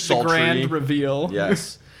 very we get sultry. the grand reveal.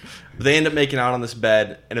 Yes. But they end up making out on this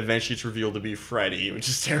bed, and eventually it's revealed to be Freddy, which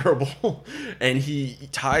is terrible. And he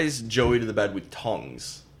ties Joey to the bed with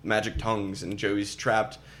tongues, magic tongues, and Joey's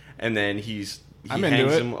trapped. And then he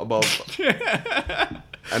hangs him above.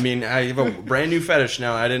 I mean, I have a brand new fetish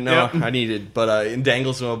now. I didn't know I needed, but it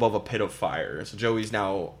dangles him above a pit of fire. So Joey's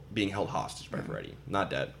now being held hostage by Freddy, not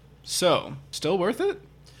dead. So, still worth it?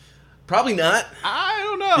 Probably not. I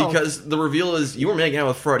don't know. Because the reveal is you were making out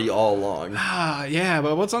with Freddy all along. Yeah,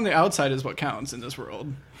 but what's on the outside is what counts in this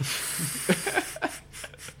world.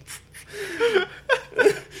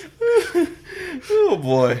 Oh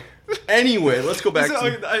boy. Anyway, let's go back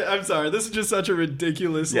to... I'm sorry. This is just such a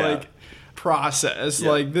ridiculous process. Yeah.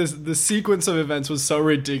 Like the sequence of events was so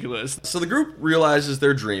ridiculous. So the group realizes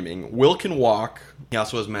they're dreaming. Will can walk. He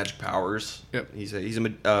also has magic powers. Yep. He's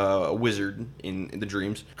a wizard in the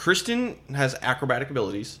dreams. Kristen has acrobatic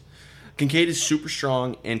abilities. Kincaid is super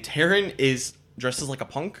strong, and Taryn is dressed as like a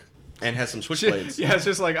punk and has some switchblades. Yeah, it's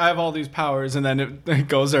just like I have all these powers, and then it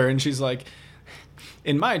goes her, and she's like,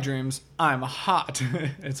 in my dreams, I'm hot.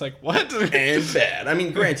 It's like, what? And bad. I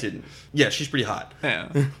mean, granted, yeah, she's pretty hot.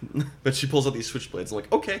 Yeah. But she pulls out these switchblades. I'm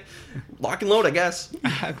like, okay, lock and load, I guess.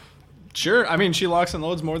 Sure. I mean, she locks and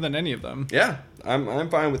loads more than any of them. Yeah, I'm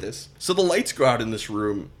fine with this. So the lights go out in this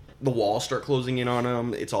room. The walls start closing in on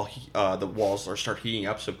him. It's all the walls start heating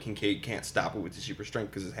up, so Kincaid can't stop it with his super strength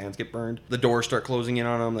because his hands get burned. The doors start closing in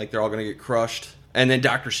on him, like they're all gonna get crushed. And then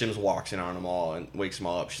Dr. Sims walks in on them all and wakes them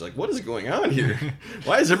all up. She's like, "What is going on here?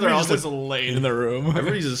 Why is everybody all just laid in the room?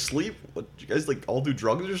 Everybody's asleep. What, you guys like all do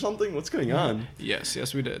drugs or something? What's going on?"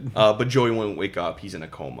 Yes, we did. But Joey won't wake up. He's in a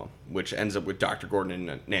coma, which ends up with Dr. Gordon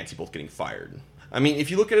and Nancy both getting fired. I mean,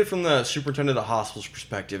 if you look at it from the superintendent of the hospital's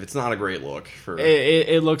perspective, it's not a great look.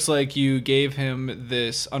 It looks like you gave him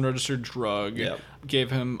this unregistered drug,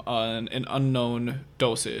 gave him an unknown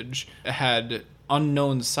dosage, had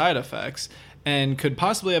unknown side effects, and could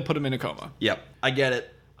possibly have put him in a coma. Yep, I get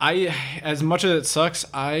it. As much as it sucks,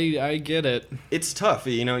 I get it. It's tough.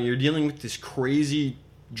 You're dealing with this crazy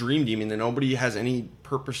dream demon that nobody has any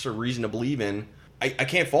purpose or reason to believe in. I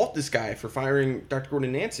can't fault this guy for firing Dr. Gordon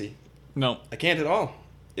and Nancy. No. I can't at all.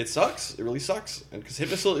 It sucks. It really sucks. And because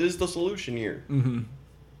Hypnosil is the solution here. Mm-hmm.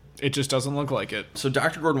 It just doesn't look like it. So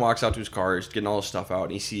Dr. Gordon walks out to his car, he's getting all his stuff out,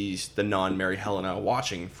 and he sees the nun, Mary Helena,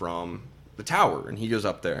 watching from the tower. And he goes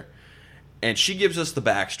up there. And she gives us the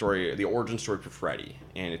backstory, the origin story for Freddy.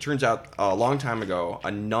 And it turns out a long time ago,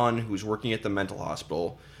 a nun who's working at the mental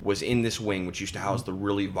hospital was in this wing, which used to house the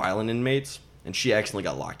really violent inmates. And she accidentally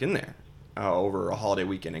got locked in there over a holiday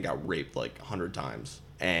weekend and got raped like 100 times.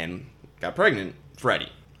 And got pregnant.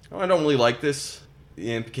 Freddy. I don't really like this.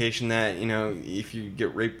 The implication that, if you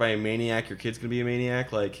get raped by a maniac, your kid's going to be a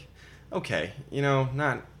maniac. Like, okay,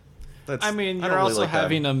 not That's. I mean, I you're don't really also like that.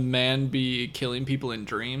 having a man be killing people in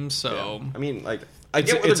dreams, so I mean, like, I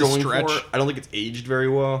get what it's they're a going stretch. for. I don't think it's aged very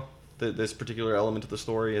well. This particular element of the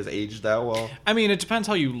story has aged that well. I mean, it depends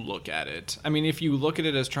how you look at it. I mean, if you look at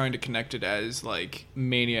it as trying to connect it as like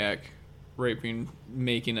maniac raping,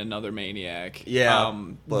 making another maniac, Yeah,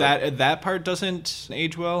 but- that part doesn't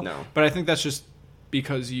age well. No. But I think that's just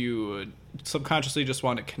because you subconsciously just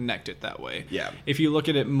want to connect it that way. Yeah. If you look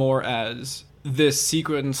at it more as this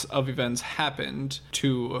sequence of events happened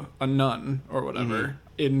to a nun or whatever,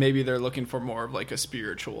 it maybe they're looking for more of like a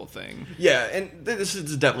spiritual thing. Yeah, and this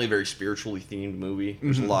is definitely a very spiritually themed movie.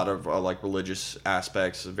 There's a lot of like religious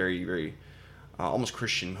aspects, a very, very almost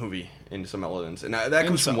Christian movie in some elements, and that comes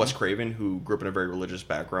from some. Wes Craven, who grew up in a very religious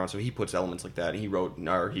background, so he puts elements like that. And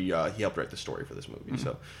he helped write the story for this movie,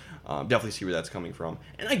 so definitely see where that's coming from.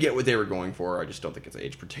 And I get what they were going for. I just don't think it's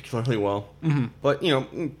aged particularly well. But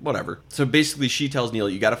whatever. So basically, she tells Neil,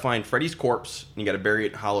 you got to find Freddy's corpse and you got to bury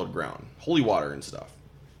it in hallowed ground, holy water and stuff.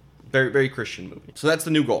 Very, very Christian movie. So that's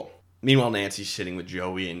the new goal. Meanwhile, Nancy's sitting with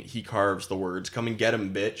Joey, and he carves the words, "Come and get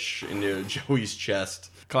him, bitch," into Joey's chest.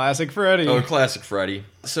 Classic Freddy. Oh, classic Freddy.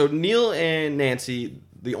 So Neil and Nancy,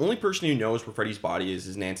 the only person who knows where Freddy's body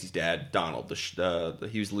is Nancy's dad, Donald.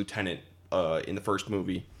 He was the lieutenant in the first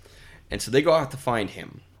movie. And so they go out to find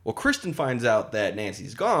him. Well, Kristen finds out that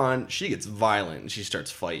Nancy's gone. She gets violent and she starts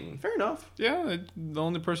fighting. Fair enough. Yeah, the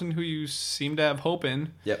only person who you seem to have hope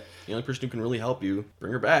in. Yep. The only person who can really help you,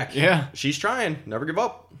 bring her back. Yeah. She's trying. Never give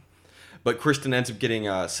up. But Kristen ends up getting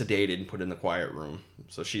sedated and put in the quiet room.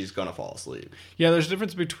 So she's going to fall asleep. Yeah, there's a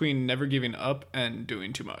difference between never giving up and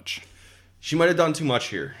doing too much. She might have done too much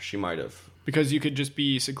here. She might have. Because you could just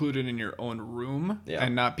be secluded in your own room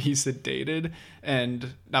and not be sedated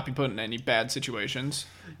and not be put in any bad situations.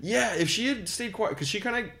 Yeah, if she had stayed quiet, because she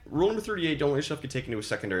kind of, rule number 38, don't let yourself get taken to a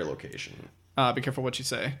secondary location. Be careful what you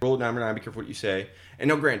say. Rule number 9, be careful what you say. And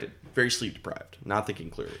no, granted, very sleep deprived, not thinking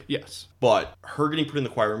clearly. Yes. But her getting put in the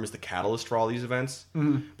quiet room is the catalyst for all these events,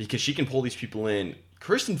 because she can pull these people in.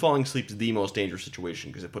 Kristen falling asleep is the most dangerous situation,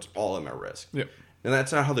 because it puts all of them at risk. Yep. And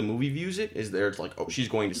that's not how the movie views it, is there it's like, oh, she's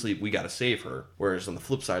going to sleep, we got to save her. Whereas on the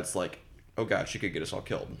flip side, it's like, oh god, she could get us all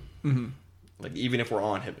killed. Like, even if we're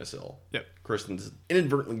on Hypnosil, Kristen's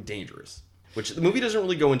inadvertently dangerous. Which the movie doesn't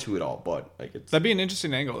really go into at all, but like it's... That'd be an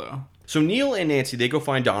interesting angle, though. So Neil and Nancy, they go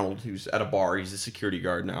find Donald, who's at a bar. He's a security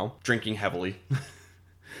guard now, drinking heavily.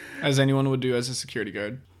 As anyone would do as a security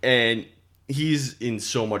guard. And he's in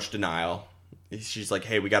so much denial. She's like,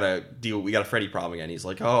 hey, we got a Freddy problem again. He's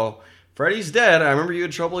like, oh, Freddy's dead. I remember you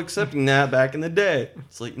had trouble accepting that back in the day.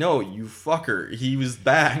 It's like, no, you fucker. He was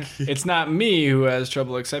back. It's not me who has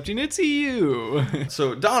trouble accepting, it's you.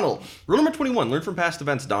 So, Donald, rule number 21, learn from past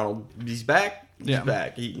events, Donald. He's back. He's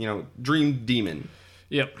back. He, dream demon.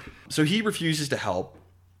 Yep. So he refuses to help,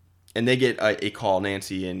 and they get a call.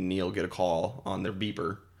 Nancy and Neil get a call on their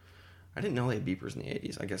beeper. I didn't know they had beepers in the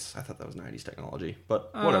 80s. I guess I thought that was 90s technology,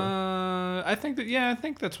 but whatever. I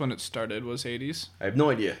think that's when it started, was 80s. I have no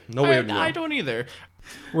idea. No way of knowing. I don't either.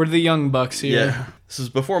 We're the young bucks here. Yeah. This is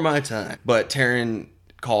before my time. But Taryn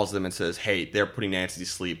calls them and says, hey, they're putting Nancy to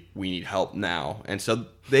sleep. We need help now. And so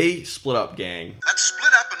they split up, gang. Let's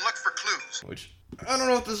split up and look for clues. Which, I don't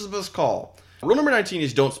know if this is the best call. Rule number 19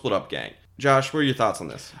 is don't split up, gang. Josh, what are your thoughts on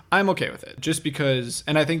this? I'm okay with it, just because,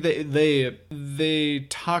 and I think they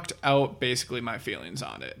talked out basically my feelings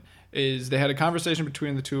on it. Is they had a conversation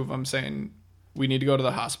between the two of them saying, we need to go to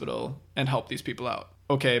the hospital and help these people out.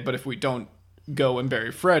 Okay, but if we don't go and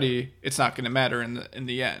bury Freddy, it's not going to matter in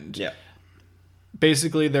the end. Yeah.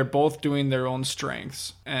 Basically, they're both doing their own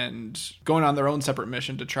strengths and going on their own separate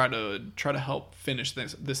mission to try to help finish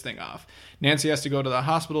this thing off. Nancy has to go to the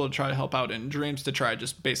hospital to try to help out in dreams to try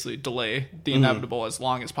just basically delay the inevitable as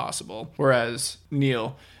long as possible. Whereas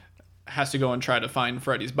Neil has to go and try to find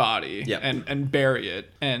Freddy's body and bury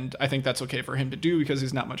it. And I think that's okay for him to do because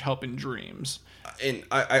he's not much help in dreams. And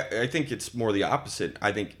I think it's more the opposite.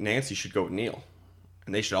 I think Nancy should go with Neil.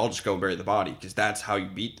 And they should all just go bury the body because that's how you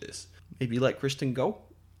beat this. Maybe let Kristen go.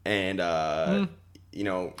 And,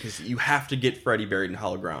 because you have to get Freddy buried in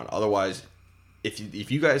hollow ground. Otherwise,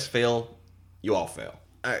 if you guys fail, you all fail.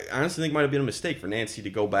 I honestly think it might have been a mistake for Nancy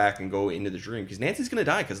to go back and go into the dream because Nancy's going to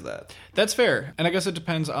die because of that. That's fair. And I guess it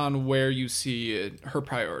depends on where you see her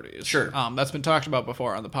priorities. Sure. That's been talked about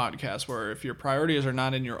before on the podcast, where if your priorities are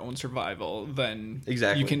not in your own survival, then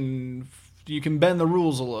exactly. you can bend the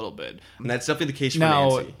rules a little bit. And that's definitely the case for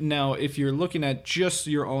Nancy. Now, if you're looking at just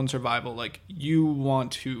your own survival, like you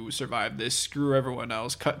want to survive this, screw everyone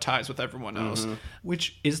else, cut ties with everyone else,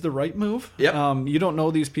 which is the right move. Yep. You don't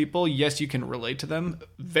know these people. Yes, you can relate to them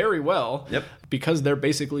very well because they're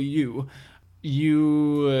basically you.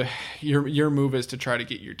 your move is to try to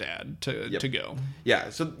get your dad to go. Yeah.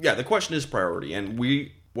 So yeah, the question is priority, and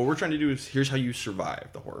what we're trying to do is here's how you survive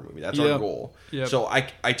the horror movie. That's our goal. Yep. So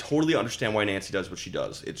I totally understand why Nancy does what she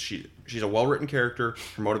does. She's a well-written character.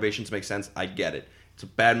 Her motivations make sense. I get it. It's a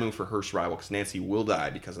bad move for her survival because Nancy will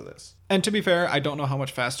die because of this. And to be fair, I don't know how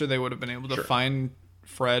much faster they would have been able to find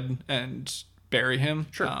Fred and bury him.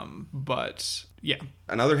 Sure. But yeah.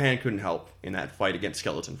 Another hand couldn't help in that fight against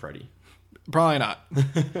Skeleton Freddy. Probably not.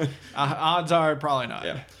 Odds are probably not.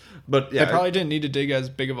 Yeah. But yeah, they probably didn't need to dig as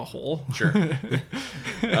big of a hole. Sure.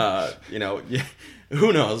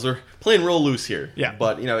 Who knows? We're playing real loose here. Yeah.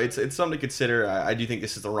 But, it's something to consider. I do think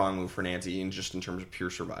this is the wrong move for Nancy, and just in terms of pure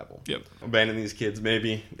survival. Yep. Abandon these kids,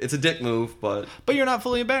 maybe. It's a dick move, but you're not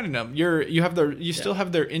fully abandoning them. You still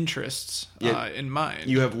have their interests in mind.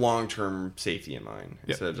 You have long-term safety in mind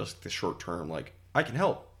instead of just the short-term, like, I can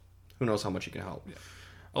help. Who knows how much you can help? Yeah.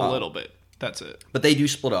 A little bit. That's it. But they do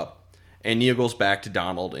split up. And Neil goes back to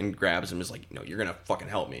Donald and grabs him and is like, you're going to fucking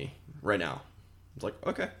help me right now. It's like,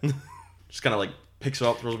 okay. Just kind of like picks him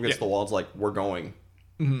up, throws him against the wall. It's like, we're going.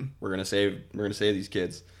 Mm-hmm. We're going to save these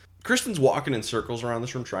kids. Kristen's walking in circles around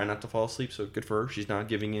this room, trying not to fall asleep, so good for her. She's not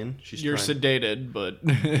giving in. You're sedated, but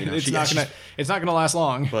it's not gonna last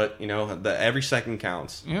long. But, every second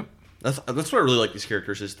counts. Yep. That's what I really like these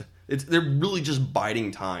characters is they're really just biding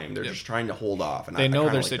time. They're just trying to hold off. And they know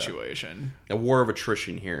their situation. A war of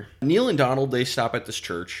attrition here. Neil and Donald, they stop at this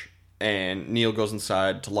church, and Neil goes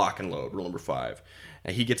inside to lock and load, rule number 5.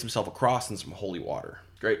 And he gets himself a cross and some holy water.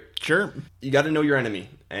 Great. Sure. You got to know your enemy,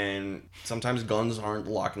 and sometimes guns aren't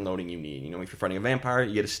the lock and loading you need. If you're fighting a vampire,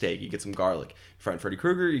 you get a steak, you get some garlic. If you're fighting Freddy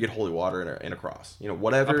Krueger, you get holy water and a cross.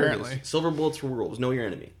 Whatever. Apparently. It is. Silver bullets for rules. Know your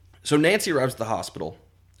enemy. So Nancy arrives at the hospital.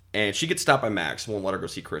 And she gets stopped by Max, won't let her go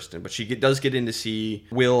see Kristen. But she does get in to see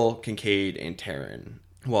Will, Kincaid, and Taryn,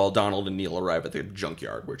 while Donald and Neil arrive at the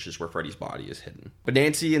junkyard, which is where Freddy's body is hidden. But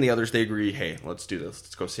Nancy and the others, they agree, hey, let's do this.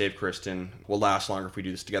 Let's go save Kristen. We'll last longer if we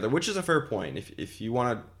do this together, which is a fair point. If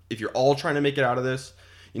you're all trying to make it out of this,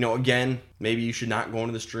 again, maybe you should not go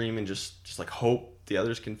into this dream and just like hope the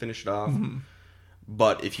others can finish it off. Mm-hmm.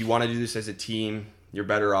 But if you want to do this as a team, you're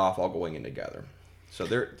better off all going in together. So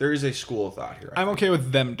there is a school of thought here. I'm okay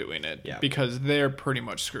with them doing it because they're pretty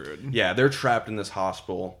much screwed. Yeah, they're trapped in this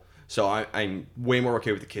hospital. So I'm way more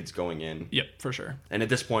okay with the kids going in. Yep, for sure. And at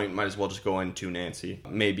this point, might as well just go into Nancy.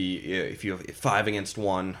 Maybe if you have 5 against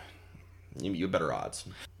 1, you have better odds.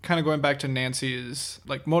 Kind of going back to Nancy's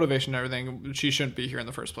motivation and everything, she shouldn't be here in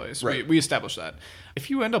the first place. Right. We established that. If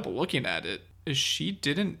you end up looking at it, she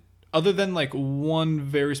didn't, other than one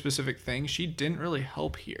very specific thing, she didn't really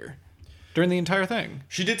help here. During the entire thing.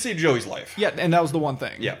 She did save Joey's life. Yeah, and that was the one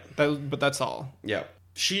thing. Yeah. But that's all. Yeah.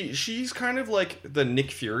 She's kind of like the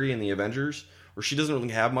Nick Fury in the Avengers, where she doesn't really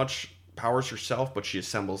have much powers herself, but she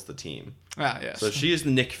assembles the team. Ah, yes. So she is the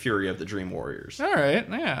Nick Fury of the Dream Warriors. All right,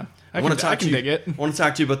 yeah. I can dig it. I want to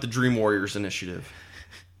talk to you about the Dream Warriors initiative.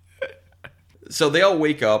 So they all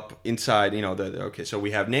wake up inside, okay, so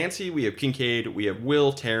we have Nancy, we have Kincaid, we have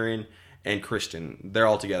Will, Taryn, and Kristen. They're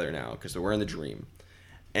all together now, because they're in the dream.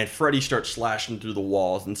 And Freddy starts slashing through the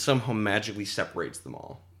walls and somehow magically separates them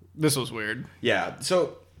all. This was weird. Yeah,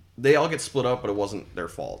 so they all get split up, but it wasn't their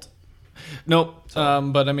fault. Nope.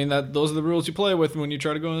 But I mean, those are the rules you play with when you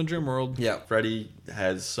try to go in the dream world. Yeah, Freddy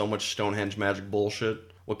has so much Stonehenge magic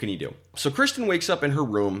bullshit. What can you do? So Kristen wakes up in her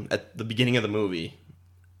room at the beginning of the movie,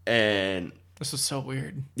 and this is so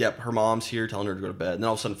weird. Yep, her mom's here telling her to go to bed. And then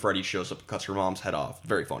all of a sudden, Freddy shows up and cuts her mom's head off.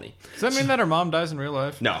 Very funny. Does that mean that her mom dies in real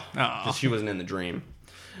life? No, because she wasn't in the dream.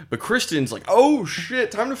 But Kristen's like, oh shit,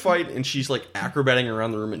 time to fight. And she's like acrobating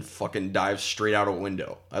around the room and fucking dives straight out a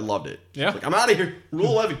window. I loved it. Yeah. She's like, I'm out of here. Rule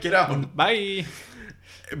 11, get out. Bye.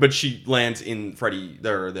 But she lands in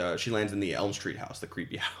she lands in the Elm Street house, the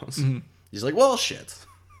creepy house. Mm-hmm. He's like, well, shit.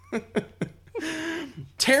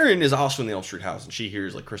 Taryn is also in the Elm Street house, and she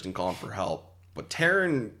hears Kristen calling for help. But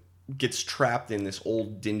Taryn gets trapped in this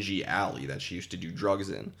old dingy alley that she used to do drugs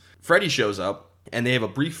in. Freddy shows up, and they have a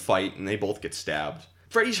brief fight, and they both get stabbed.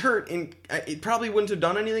 Freddy's hurt, and it probably wouldn't have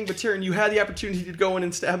done anything, but Taryn, you had the opportunity to go in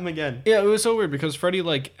and stab him again. Yeah, it was so weird, because Freddy,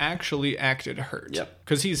 actually acted hurt. Yep.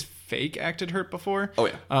 Because he's fake acted hurt before. Oh,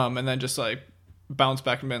 yeah. And then just, bounced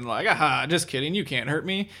back and been like, aha, just kidding, you can't hurt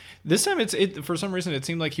me. This time, it for some reason, it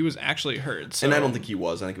seemed like he was actually hurt. So. And I don't think he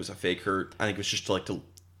was. I think it was a fake hurt. I think it was just to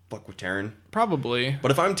fuck with Taryn. Probably.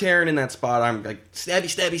 But if I'm Taryn in that spot, I'm like, stabby,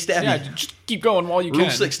 stabby, stabby. Yeah, just keep going while you can. Rule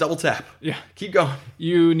 6, double tap. Yeah. Keep going.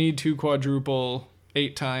 You need to quadruple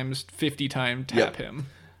 8 times, 50 times tap him.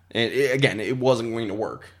 And again, it wasn't going to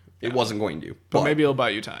work. It wasn't going to. But maybe it'll buy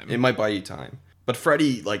you time. It might buy you time. But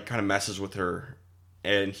Freddy, kind of messes with her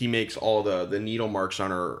and he makes all the needle marks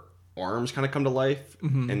on her arms kind of come to life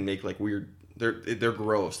and make like weird. They're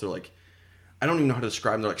gross. They're like, I don't even know how to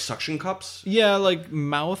describe them. They're like suction cups. Yeah, like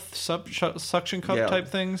mouth suction cup type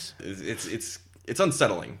things. It's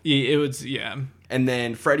unsettling. Yeah, it was, yeah. And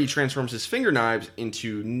then Freddy transforms his finger knives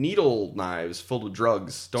into needle knives filled with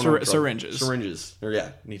drugs. Syringes. Syringes. Or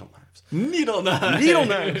yeah, needle knives. Needle knives. Needle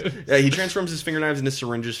knives. Yeah, he transforms his finger knives into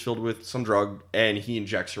syringes filled with some drug, and he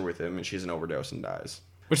injects her with him, and she has an overdose and dies.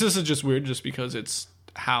 Which this is just weird just because it's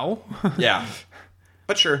how? Yeah.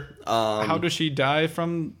 But sure. How does she die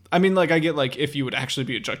from... I mean, like, I get, like, if you would actually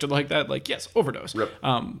be injected like that, like, yes, overdose. Rip.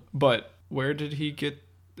 But where did he get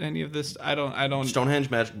any of this? I don't... Stonehenge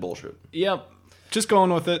magic bullshit. Yep. Just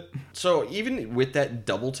going with it. So even with that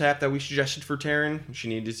double tap that we suggested for Taryn, she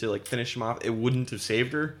needed to like finish him off. It wouldn't have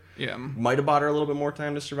saved her. Yeah. Might have bought her a little bit more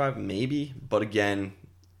time to survive, maybe. But again,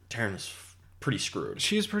 Taryn is pretty screwed.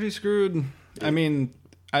 She's pretty screwed. I mean,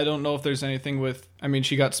 I don't know if there's anything with... I mean,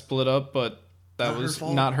 she got split up, but that was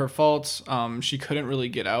not her fault. She couldn't really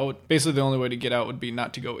get out. Basically, the only way to get out would be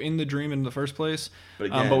not to go in the dream in the first place. But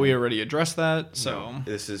again, but we already addressed that, so...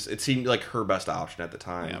 It seemed like her best option at the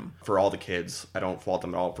time for all the kids. I don't fault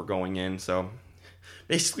them at all for going in, so...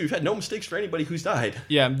 Basically, we've had no mistakes for anybody who's died.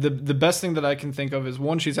 Yeah, the best thing that I can think of is,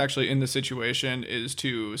 one, she's actually in the situation, is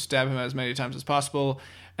to stab him as many times as possible,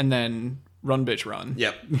 and then run, bitch, run.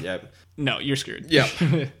 Yep. No, you're screwed.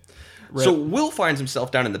 Yep. So Will finds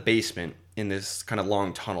himself down in the basement in this kind of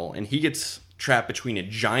long tunnel, and he gets trapped between a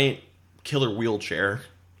giant killer wheelchair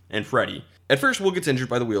and Freddy. At first, Will gets injured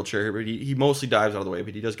by the wheelchair, but he mostly dives out of the way,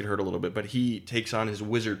 but he does get hurt a little bit, but he takes on his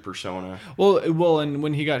wizard persona. Well, and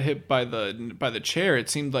when he got hit by the chair, it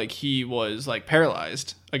seemed like he was, like,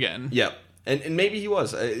 paralyzed again. Yep. And maybe he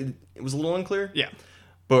was. It was a little unclear. Yeah.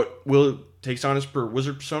 But Will takes on his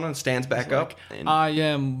wizard persona and stands back up. And I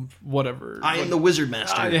am whatever. I am the wizard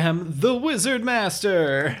master. I am the wizard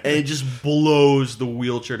master. And it just blows the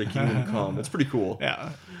wheelchair to Kingdom Come. It's pretty cool.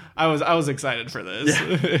 Yeah. I was excited for this.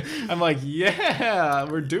 Yeah. I'm like, yeah,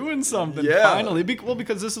 we're doing something finally.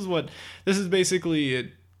 Because this is basically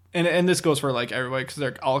it. And this goes for like everybody, because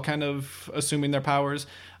they're all kind of assuming their powers.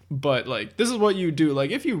 But like, this is what you do.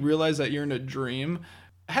 Like, if you realize that you're in a dream,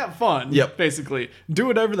 have fun. Yep. Basically, do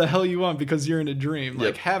whatever the hell you want because you're in a dream.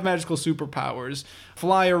 Like, have magical superpowers,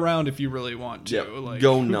 fly around if you really want to. Yep. Like,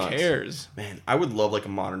 go who nuts. Cares? Man, I would love like a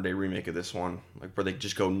modern day remake of this one, like where they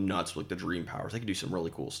just go nuts with like the dream powers. They could do some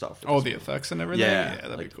really cool stuff. Oh, the effects and everything. Yeah,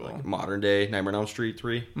 that'd be cool. Like modern day Nightmare on Elm Street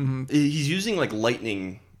 3. Mm-hmm. He's using like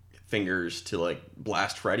lightning fingers to like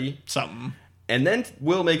blast Freddy. Something. And then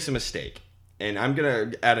Will makes a mistake, and I'm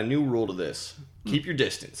gonna add a new rule to this: keep your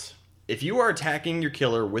distance. If you are attacking your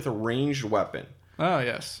killer with a ranged weapon, oh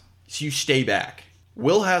yes, so you stay back.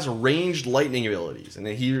 Will has ranged lightning abilities, and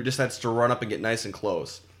then he just has to run up and get nice and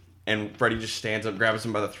close. And Freddy just stands up, grabs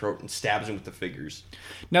him by the throat, and stabs him with the fingers.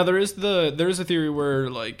 Now there is a theory where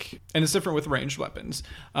like, and it's different with ranged weapons,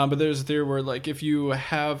 but there's a theory where like if you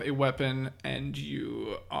have a weapon and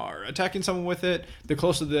you are attacking someone with it, the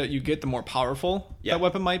closer that you get, the more powerful that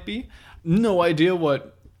weapon might be. No idea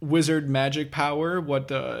what wizard magic power, what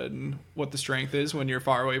the strength is when you're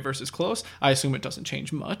far away versus close. I assume it doesn't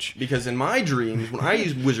change much. Because in my dreams, when I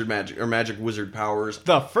use wizard magic or magic wizard powers,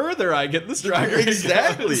 the further I get, the stronger.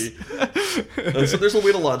 Exactly. So there's a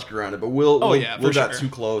way to logic around it, but Will got too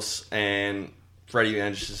close, and Freddy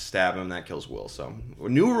manages to stab him. That kills Will. So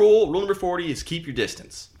new rule number 40 is keep your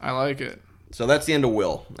distance. I like it. So that's the end of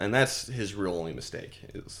Will, and that's his real only mistake.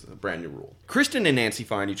 It's a brand new rule. Kristen and Nancy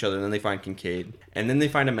find each other, and then they find Kincaid, and then they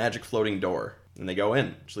find a magic floating door, and they go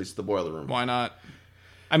in, which leads to the boiler room. Why not?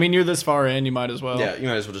 I mean, you're this far in, you might as well. Yeah, you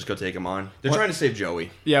might as well just go take him on. They're trying to save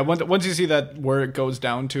Joey. Yeah, once you see that where it goes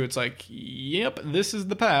down to, it's like, yep, this is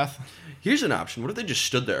the path. Here's an option. What if they just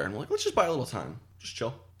stood there and were like, let's just buy a little time, just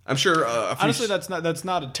chill. I'm sure. Honestly, that's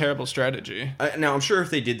not a terrible strategy. Now, I'm sure if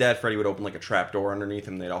they did that, Freddy would open like a trap door underneath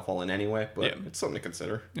him. They'd all fall in anyway. But it's something to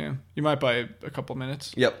consider. Yeah, you might buy a couple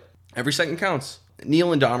minutes. Yep, every second counts.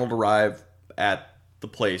 Neil and Donald arrive at the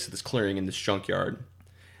place, this clearing in this junkyard,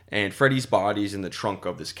 and Freddy's body's in the trunk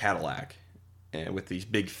of this Cadillac, and with these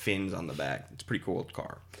big fins on the back. It's a pretty cool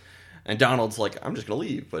car. And Donald's like, I'm just gonna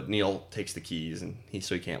leave, but Neil takes the keys, and he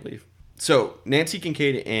can't leave. So, Nancy,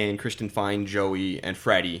 Kincaid, and Kristen find Joey and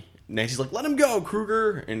Freddy. Nancy's like, let him go,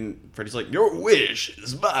 Krueger. And Freddy's like, your wish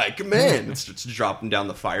is my command. And starts to drop him down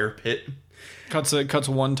the fire pit. Cuts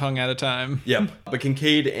one tongue at a time. Yep. But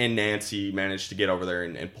Kincaid and Nancy manage to get over there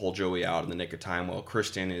and pull Joey out in the nick of time while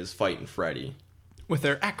Kristen is fighting Freddy. With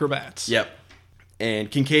their acrobats. Yep.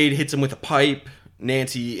 And Kincaid hits him with a pipe.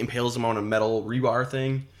 Nancy impales him on a metal rebar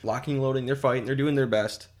thing. Locking, loading, they're fighting. They're doing their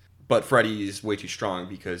best. But Freddy's way too strong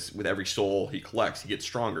because with every soul he collects, he gets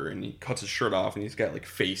stronger, and he cuts his shirt off, and he's got like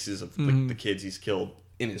faces of like, the kids he's killed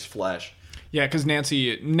in his flesh. Yeah, because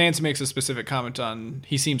Nancy makes a specific comment on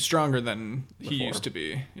he seems stronger than he Before. used to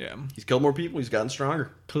be. Yeah, He's killed more people. He's gotten stronger.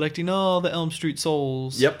 collecting all the Elm Street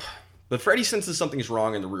souls. Yep. But Freddy senses something is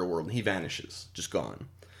wrong in the real world, and he vanishes, just gone.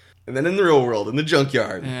 And then in the real world, in the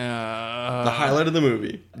junkyard, Yeah. the highlight of the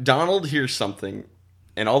movie, Donald hears something,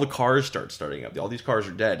 and all the cars start starting up. All these cars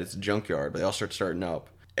are dead. It's a junkyard, but they all start starting up.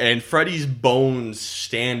 And Freddy's bones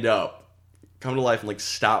stand up, come to life in like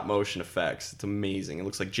stop motion effects. It's amazing. It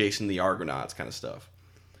looks like Jason the Argonauts kind of stuff.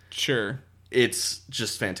 Sure. It's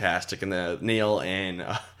just fantastic. And Neil and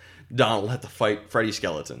Donald have to fight Freddy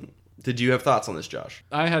Skeleton. Did you have thoughts on this, Josh?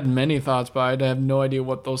 I had many thoughts, but I have no idea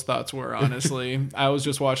what those thoughts were, honestly. I was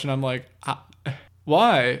just watching, I'm like,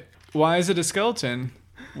 why? Why is it a skeleton?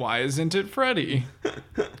 Why isn't it Freddy?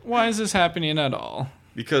 Why is this happening at all?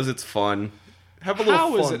 Because it's fun. Have a little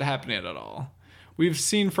How fun. is it happening at all? We've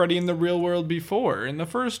seen Freddy in the real world before, in the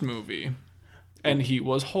first movie. And he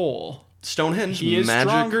was whole. Stonehenge He is magic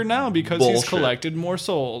stronger now because he's bullshit. collected more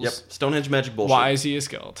souls. Yep, Stonehenge magic bullshit. Why is he a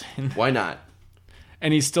skeleton? Why not?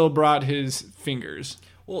 And he still brought his fingers.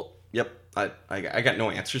 Well, yep. I got no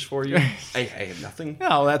answers for you. I have nothing.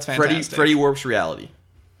 Oh, that's fantastic. Freddy warps reality.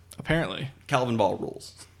 Apparently. Calvin Ball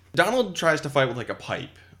rules. Donald tries to fight with like a pipe,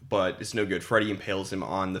 but it's no good. Freddy impales him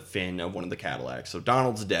on the fin of one of the Cadillacs, so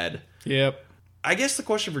Donald's dead. Yep. I guess the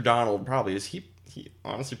question for Donald probably is he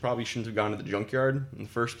honestly probably shouldn't have gone to the junkyard in the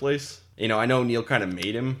first place. You know, I know Neil kind of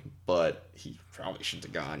made him, but he probably shouldn't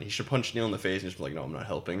have gone. He should punch Neil in the face and just be like, no, I'm not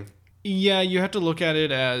helping. Yeah, you have to look at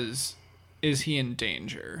it as, is he in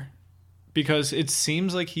danger? Because it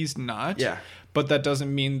seems like he's not. Yeah. But that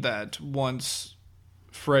doesn't mean that once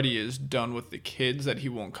Freddy is done with the kids that he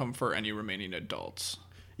won't come for any remaining adults.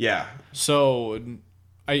 Yeah. So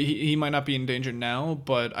he might not be in danger now,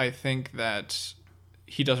 but I think that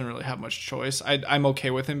he doesn't really have much choice. I'm okay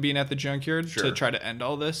with him being at the junkyard Sure. to try to end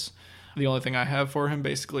all this. The only thing I have for him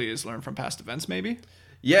basically is learn from past events, maybe.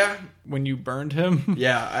 Yeah. When you burned him.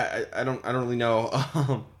 Yeah, I don't really know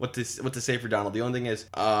what to say for Donald. The only thing is,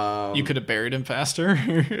 You could have buried him faster.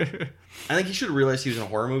 I think he should have realized he was in a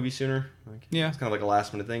horror movie sooner. Like, Yeah. it's kind of like a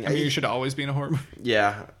last minute thing. I mean, you should always be in a horror movie.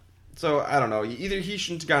 Yeah. So I don't know. Either he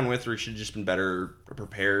shouldn't have gone with, or he should have just been better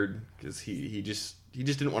prepared because he just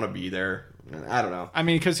didn't want to be there. I don't know. I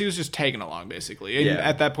mean, because he was just tagging along, basically. And Yeah.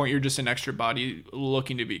 at that point, you're just an extra body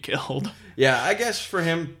looking to be killed. Yeah, I guess for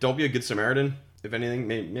him, don't be a good Samaritan. If anything,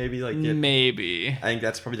 maybe like Maybe. I think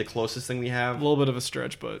that's probably the closest thing we A have. little bit of a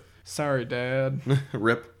stretch, but sorry, Dad.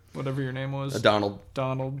 Rip Whatever your name was. Donald.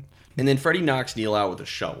 Donald. And then Freddy knocks Neil out with a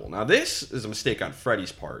shovel. Now this is a mistake on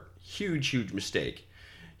Freddy's part. Huge mistake.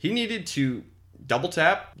 He needed to double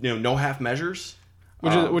tap. No half measures.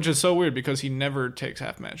 Which is so weird because he never takes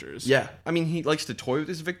half measures. Yeah, I mean he likes to toy with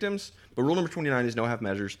his victims, but rule number 29 is no half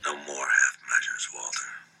measures. No more half measures,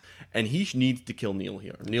 Walter. And he needs to kill Neil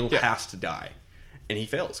here. Neil Yeah. has to die. And he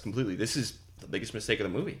fails completely. This is the biggest mistake of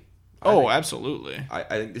the movie. Oh, absolutely. I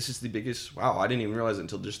think this is the biggest... Wow, I didn't even realize it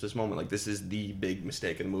until just this moment. Like, this is the big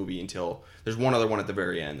mistake of the movie until... There's one other one at the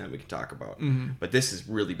very end that we can talk about. Mm-hmm. But this is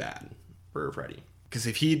really bad for Freddy. Because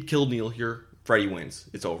if he'd killed Neil here, Freddy wins.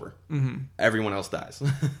 It's over. Mm-hmm. Everyone else dies.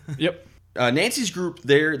 Yep. Nancy's group,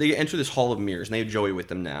 they enter this hall of mirrors, and they have Joey with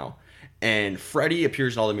them now. And Freddy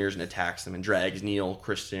appears in all the mirrors and attacks them and drags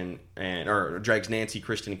drags Nancy,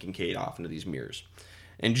 Kristen, and Kincaid off into these mirrors.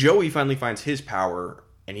 And Joey finally finds his power,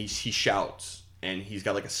 and he shouts, and he's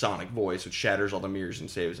got like a sonic voice which shatters all the mirrors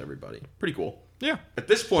and saves everybody. Pretty cool. Yeah. At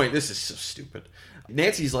this point, this is so stupid.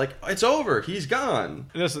 Nancy's like, it's over. He's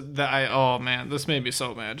gone. Oh man, this made me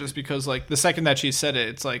so mad just because like the second that she said it,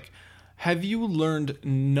 it's like, have you learned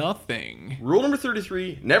nothing? Rule number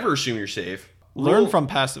 33, never assume you're safe. Learn from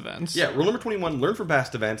past events. Yeah, rule number 21, learn from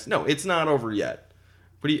past events. No, it's not over yet.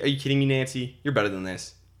 Are you kidding me, Nancy? You're better than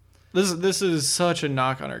this. This is such a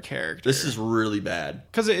knock on her character. This is really bad.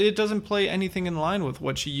 because it doesn't play anything in line with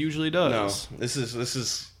what she usually does. No, this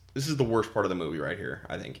is the worst part of the movie right here,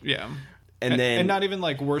 I think. Yeah. And not even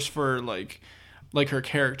like worse for like her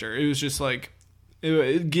character. It was just like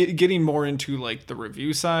getting more into like the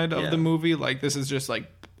review side of Yeah. the movie. Like this is just like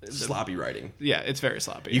sloppy writing. yeah, it's very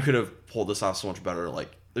sloppy. You could have pulled this off so much better. Like,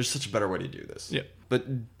 there's such a better way to do this. Yeah. But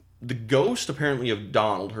the ghost, apparently, of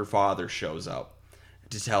Donald, her father, shows up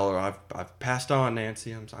to tell her, I've passed on,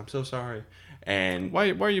 Nancy. I'm so sorry. And Why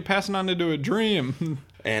are you passing on into a dream?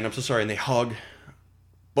 and I'm so sorry. And they hug.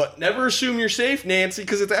 But never assume you're safe, Nancy,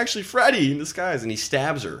 because it's actually Freddy in disguise. And he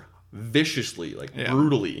stabs her viciously, like Yeah.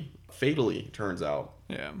 brutally, fatally, turns out.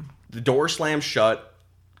 Yeah. The door slams shut.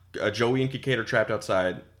 Joey and Kincaid are trapped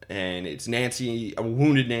outside, and it's Nancy, a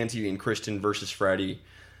wounded Nancy, and Kristen versus Freddy.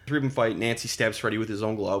 Three of them fight. Nancy stabs Freddy with his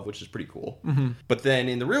own glove, which is pretty cool. But then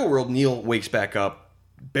in the real world, Neil wakes back up,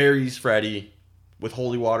 buries Freddy with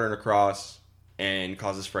holy water and a cross, and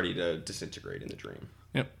causes Freddy to disintegrate in the dream.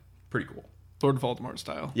 Yep. Pretty cool. Lord Voldemort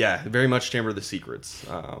style. Yeah, very much Chamber of the Secrets,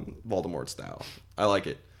 Voldemort style. I like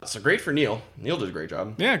it. So great for Neil. Neil did a great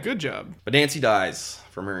job. Yeah, good job. But Nancy dies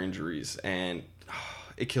from her injuries, and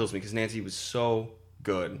it kills me because Nancy was so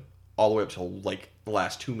good all the way up till like the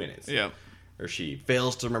last 2 minutes. Yeah. Where she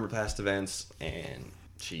fails to remember past events, and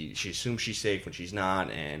she assumes she's safe when she's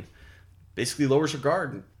not, and basically lowers her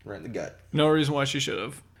guard right in the gut. No reason why she should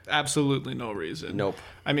have. Absolutely no reason. Nope.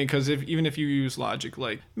 I mean, because even if you use logic,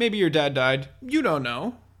 like, maybe your dad died, you don't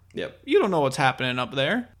know. Yep. You don't know what's happening up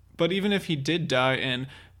there. But even if he did die and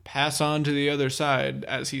pass on to the other side,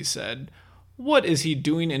 as he said, what is he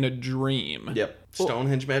doing in a dream? Yep.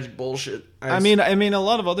 Stonehenge magic bullshit. I mean, a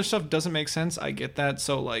lot of other stuff doesn't make sense. I get that.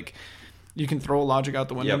 So, like, you can throw logic out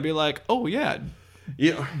the window and be like, oh, yeah,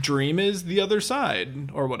 dream is the other side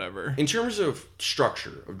or whatever. In terms of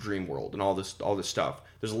structure of Dream World and all this stuff,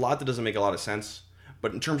 there's a lot that doesn't make a lot of sense.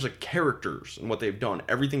 But in terms of characters and what they've done,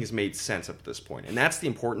 everything has made sense up to this point. And that's the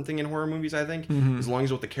important thing in horror movies, I think. As long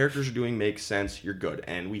as what the characters are doing makes sense, you're good.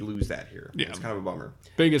 And we lose that here. Yeah. It's kind of a bummer.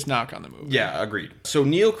 Biggest knock on the movie. Yeah, agreed. So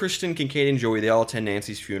Neil, Kristen, Kincaid, and Joey, they all attend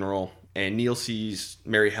Nancy's funeral. And Neil sees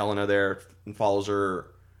Mary Helena there and follows her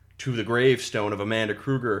to the gravestone of Amanda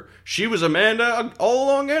Kruger. She was Amanda all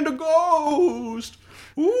along and a ghost.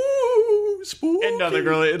 Ooh, spooky. Another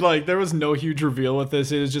girl, like, there was no huge reveal with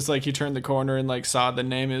this. It was just like he turned the corner and like saw the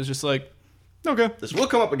name. It was just like, okay. This will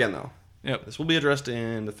come up again though. Yep. This will be addressed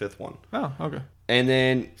in the 5th one. Oh, okay. And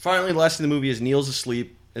then finally, the last in the movie is Neil's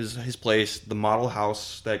asleep. Is his place. The model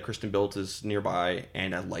house that Kristen built is nearby,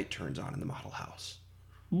 and a light turns on in the model house.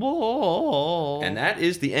 Whoa. And that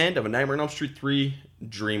is the end of A Nightmare on Elm Street 3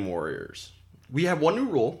 Dream Warriors. We have one new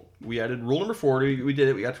rule. We added rule number 40. We did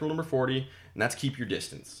it. We got to rule number 40, and that's keep your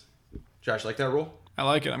distance. Josh, like that rule? I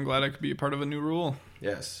like it. I'm glad I could be a part of a new rule.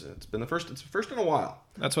 Yes, it's the first in a while.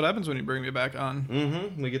 That's what happens when you bring me back on.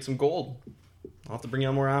 Mm-hmm. We get some gold. I'll have to bring you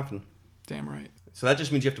on more often. Damn right. So that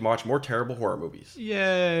just means you have to watch more terrible horror movies.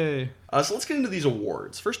 Yay. So let's get into these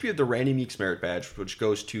awards. First, we have the Randy Meeks Merit Badge, which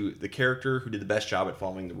goes to the character who did the best job at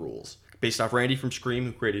following the rules. Based off Randy from Scream,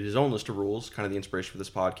 who created his own list of rules, kind of the inspiration for this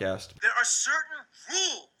podcast. There are certain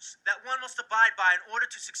rules that one must abide by in order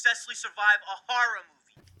to successfully survive a horror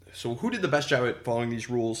movie. So who did the best job at following these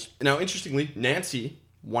rules? Now, interestingly, Nancy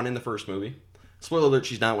won in the first movie. Spoiler alert,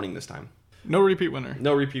 she's not winning this time. No repeat winner.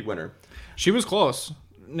 No repeat winner. She was close.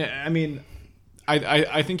 I mean,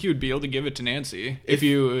 I think you would be able to give it to Nancy if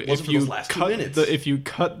you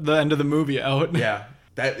cut the end of the movie out. Yeah.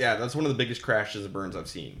 That's one of the biggest crashes and burns I've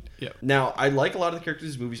seen. Yeah. Now, I like a lot of the characters in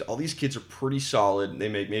these movies. All these kids are pretty solid. They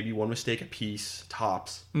make maybe one mistake a piece,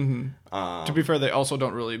 tops. Mm-hmm. To be fair, they also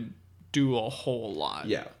don't really do a whole lot.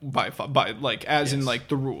 Yeah. By like as in like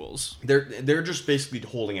the rules. They're just basically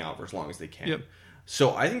holding out for as long as they can. Yep.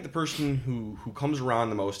 So I think the person who comes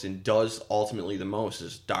around the most and does ultimately the most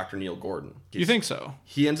is Dr. Neil Gordon. You think so?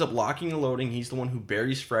 He ends up locking and loading. He's the one who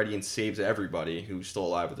buries Freddy and saves everybody who's still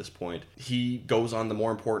alive at this point. He goes on the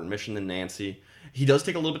more important mission than Nancy. He does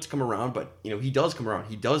take a little bit to come around, but he does come around.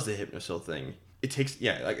 He does the Hypnosil thing. It takes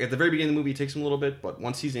like at the very beginning of the movie, it takes him a little bit, but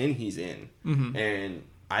once he's in, he's in. Mm-hmm. And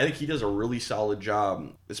I think he does a really solid job,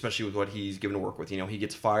 especially with what he's given to work with. He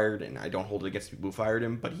gets fired, and I don't hold it against the people who fired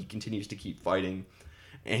him, but he continues to keep fighting.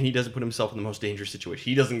 And he doesn't put himself in the most dangerous situation.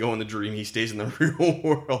 He doesn't go in the dream. He stays in the real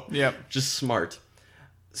world. Yep. Just smart.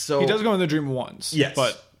 So he does go in the dream once. Yes.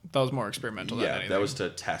 But that was more experimental than anything. That was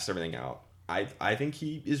to test everything out. I think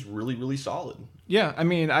he is really, really solid. Yeah, I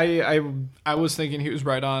mean, I was thinking he was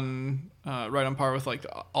right on par with like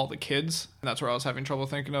all the kids, and that's where I was having trouble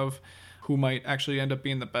thinking of who might actually end up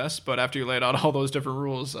being the best. But after you laid out all those different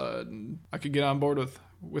rules, I could get on board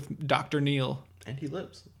with Dr. Neil. And he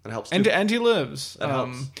lives. That helps too. And he lives. That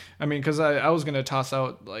helps. I mean, because I was gonna toss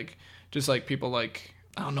out like just like people like,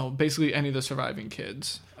 I don't know, basically any of the surviving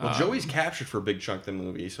kids. Well, Joey's captured for a big chunk of the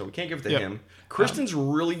movie, so we can't give it to him. Kristen's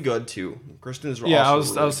really good too. Kristen is I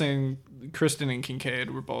was saying Kristen and Kincaid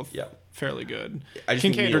were both fairly good.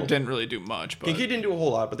 Kincaid didn't really do much. But Kincaid didn't do a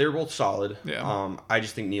whole lot, but they were both solid. Yeah. I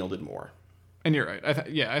just think Neil did more. And you're right.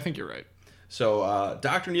 I think you're right. So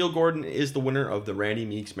Dr. Neil Gordon is the winner of the Randy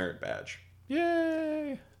Meeks Merit Badge.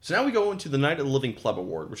 Yay! So now we go into the Night of the Living Pleb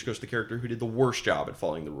Award, which goes to the character who did the worst job at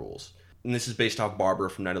following the rules. And this is based off Barbara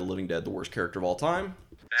from Night of the Living Dead, the worst character of all time.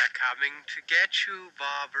 They're coming to get you,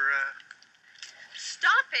 Barbara.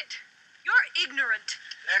 Stop it! You're ignorant.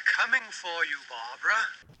 They're coming for you, Barbara.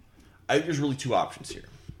 I think there's really two options here.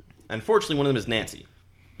 Unfortunately, one of them is Nancy,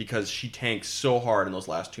 because she tanks so hard in those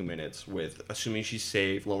last 2 minutes with assuming she's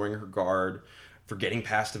safe, lowering her guard, forgetting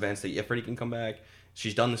past events that yeah, Freddy can come back.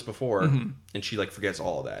 She's done this before, and she like forgets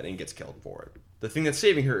all of that and gets killed for it. The thing that's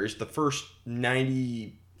saving her is the first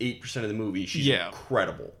 98% of the movie. She's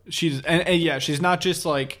incredible. She's she's not just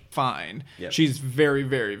like fine. Yep. She's very,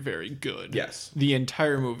 very, very good. Yes. The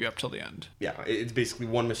entire movie up till the end. Yeah, it's basically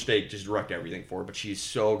one mistake, just direct everything for her, but she's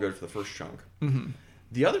so good for the first chunk. Mm-hmm.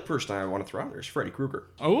 The other person I want to throw out there is Freddy Krueger.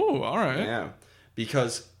 Oh, all right. Yeah,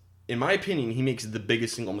 because in my opinion, he makes the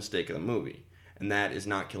biggest single mistake of the movie, and that is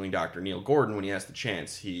not killing Dr. Neil Gordon when he has the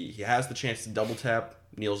chance. He has the chance to double tap.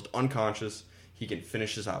 Neil's unconscious. He can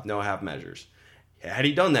finish this off. No half measures. Had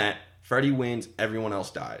he done that, Freddy wins. Everyone else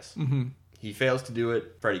dies. Mm-hmm. He fails to do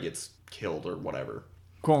it. Freddy gets killed or whatever.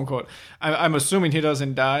 Quote unquote. I'm assuming he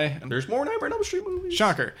doesn't die. There's more Nightmare on Elm Street movies.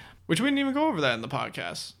 Shocker. Which we didn't even go over that in the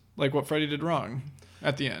podcast. Like what Freddy did wrong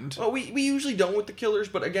at the end. Well, we usually don't with the killers,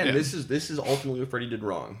 but again, this is ultimately what Freddy did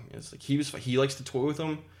wrong. It's like he likes to toy with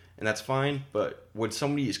them, and that's fine. But when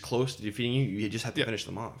somebody is close to defeating you, you just have to finish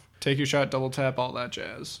them off. Take your shot, double tap, all that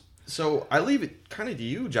jazz. So I leave it kind of to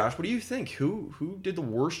you, Josh. What do you think? Who did the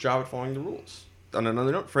worst job at following the rules? On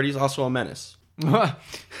another note, Freddy's also a menace.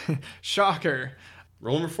 Shocker.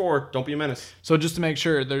 Rule number 4: don't be a menace. So just to make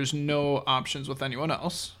sure, there's no options with anyone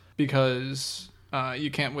else because you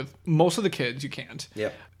can't with most of the kids. You can't.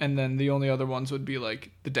 Yep. And then the only other ones would be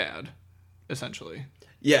like the dad, essentially.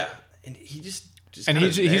 Yeah, and he just and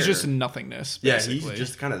he's just nothingness. Basically. Yeah, he's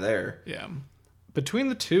just kind of there. Yeah. Between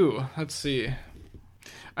the two, let's see.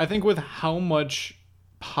 I think with how much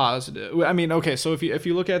positive, I mean, okay, so if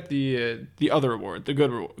you look at the other award, the good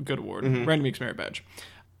award, Randy Meeks Merit Badge,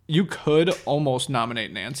 you could almost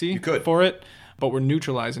nominate Nancy for it, but we're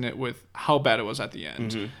neutralizing it with how bad it was at the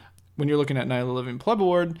end. Mm-hmm. When you're looking at Night of the Living Pleb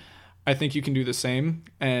Award, I think you can do the same,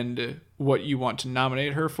 and what you want to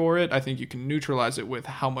nominate her for it, I think you can neutralize it with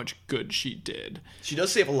how much good she did. She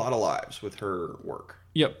does save a lot of lives with her work.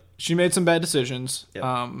 Yep. She made some bad decisions, Yep.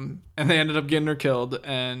 And they ended up getting her killed,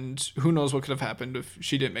 and who knows what could have happened if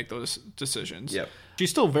she didn't make those decisions. Yep. She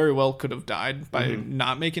still very well could have died by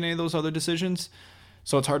not making any of those other decisions,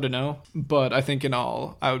 so it's hard to know. But I think in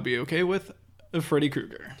all, I would be okay with Freddy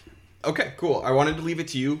Krueger. Okay, cool. I wanted to leave it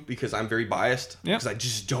to you because I'm very biased. Yep. Because I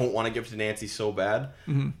just don't want to give it to Nancy so bad.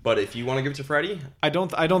 Mm-hmm. But if you want to give it to Freddy, I don't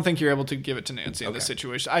think you're able to give it to Nancy in this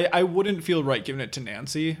situation. I wouldn't feel right giving it to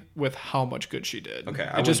Nancy with how much good she did. Okay,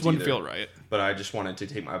 it just wouldn't feel right. But I just wanted to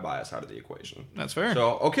take my bias out of the equation. That's fair.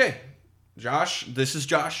 So, okay. Josh, this is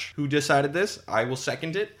Josh who decided this. I will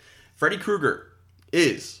second it. Freddy Krueger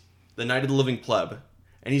is the Night of the Living Pleb.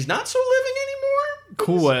 And he's not so living anymore.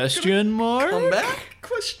 Question mark? Come back?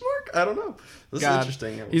 Question mark? I don't know. This is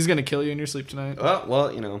interesting. He's going to kill you in your sleep tonight.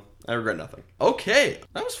 Well, you know, I regret nothing. Okay.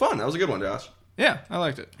 That was fun. That was a good one, Josh. Yeah, I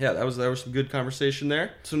liked it. Yeah, there was some good conversation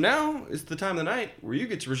there. So now is the time of the night where you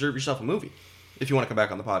get to reserve yourself a movie. If you want to come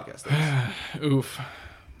back on the podcast. Oof.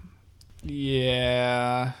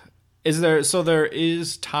 Yeah. There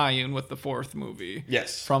is tie-in with the fourth movie.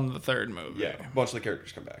 Yes. From the third movie. Yeah, a bunch of the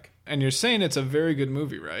characters come back. And you're saying it's a very good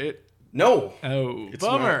movie, right? No. Oh, it's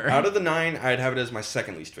bummer. Out of the 9, I'd have it as my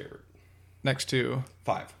second least favorite. Next to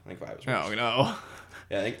 5. I think 5 is worse. Oh, no.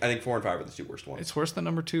 Yeah, I think 4 and 5 are the two worst ones. It's worse than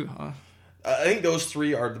number 2, huh? I think those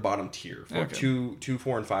 3 are the bottom tier. Okay. 2,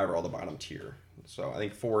 4, and 5 are all the bottom tier. So I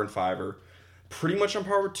think 4 and 5 are pretty much on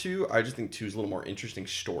par with 2. I just think 2 is a little more interesting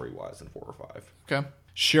story-wise than 4 or 5. Okay.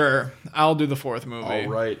 Sure. I'll do the fourth movie. All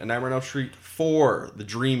right. A Nightmare on Elm Street 4, The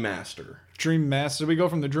Dream Master. Dream Master. We go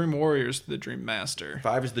from the Dream Warriors to the Dream Master.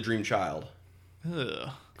 5 is The Dream Child. Ugh.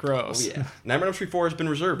 Gross. Oh, yeah. Nightmare on Elm Street 4 has been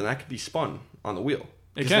reserved, and that could be spun on the wheel.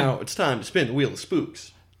 It can. Now it's time to spin the wheel of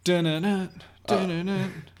spooks. Dun-dun-dun,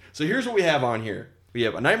 dun-dun-dun. So here's what we have on here. We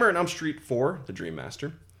have A Nightmare on Elm Street 4, The Dream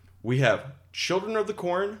Master. We have Children of the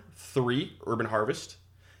Corn 3, Urban Harvest.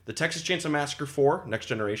 The Texas Chainsaw Massacre 4, Next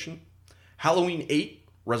Generation. Halloween 8,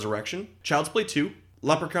 Resurrection. Child's Play 2,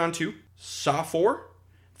 Leprechaun 2, Saw 4,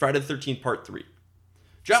 Friday the 13th Part 3.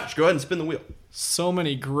 Josh, go ahead and spin the wheel. So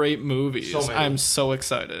many great movies. So many. I'm so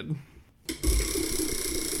excited.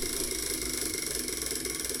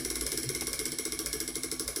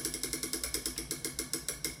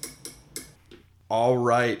 All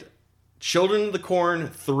right. Children of the Corn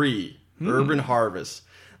 3, Urban Harvest.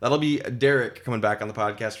 That'll be Derek coming back on the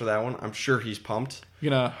podcast for that one. I'm sure he's pumped. You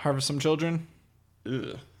gonna harvest some children?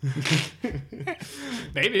 Ugh.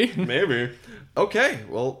 Maybe. Maybe. Okay,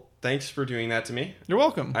 well, thanks for doing that to me. You're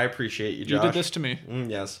welcome. I appreciate you, Josh. You did this to me.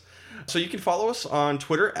 Yes. So you can follow us on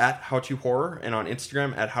Twitter at HowToHorror and on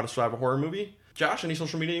Instagram at HowToSurvive a Horror Movie. Josh, any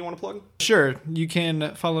social media you want to plug? Sure. You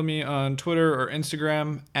can follow me on Twitter or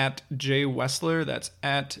Instagram at jwessler. That's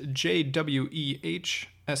at JWEHSELER.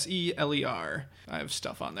 I have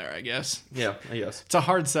stuff on there, I guess. Yeah, I guess. It's a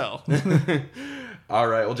hard sell. All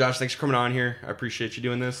right. Well, Josh, thanks for coming on here. I appreciate you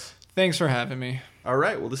doing this. Thanks for having me. All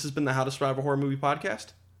right. Well, this has been the How to Survive a Horror Movie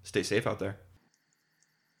podcast. Stay safe out there.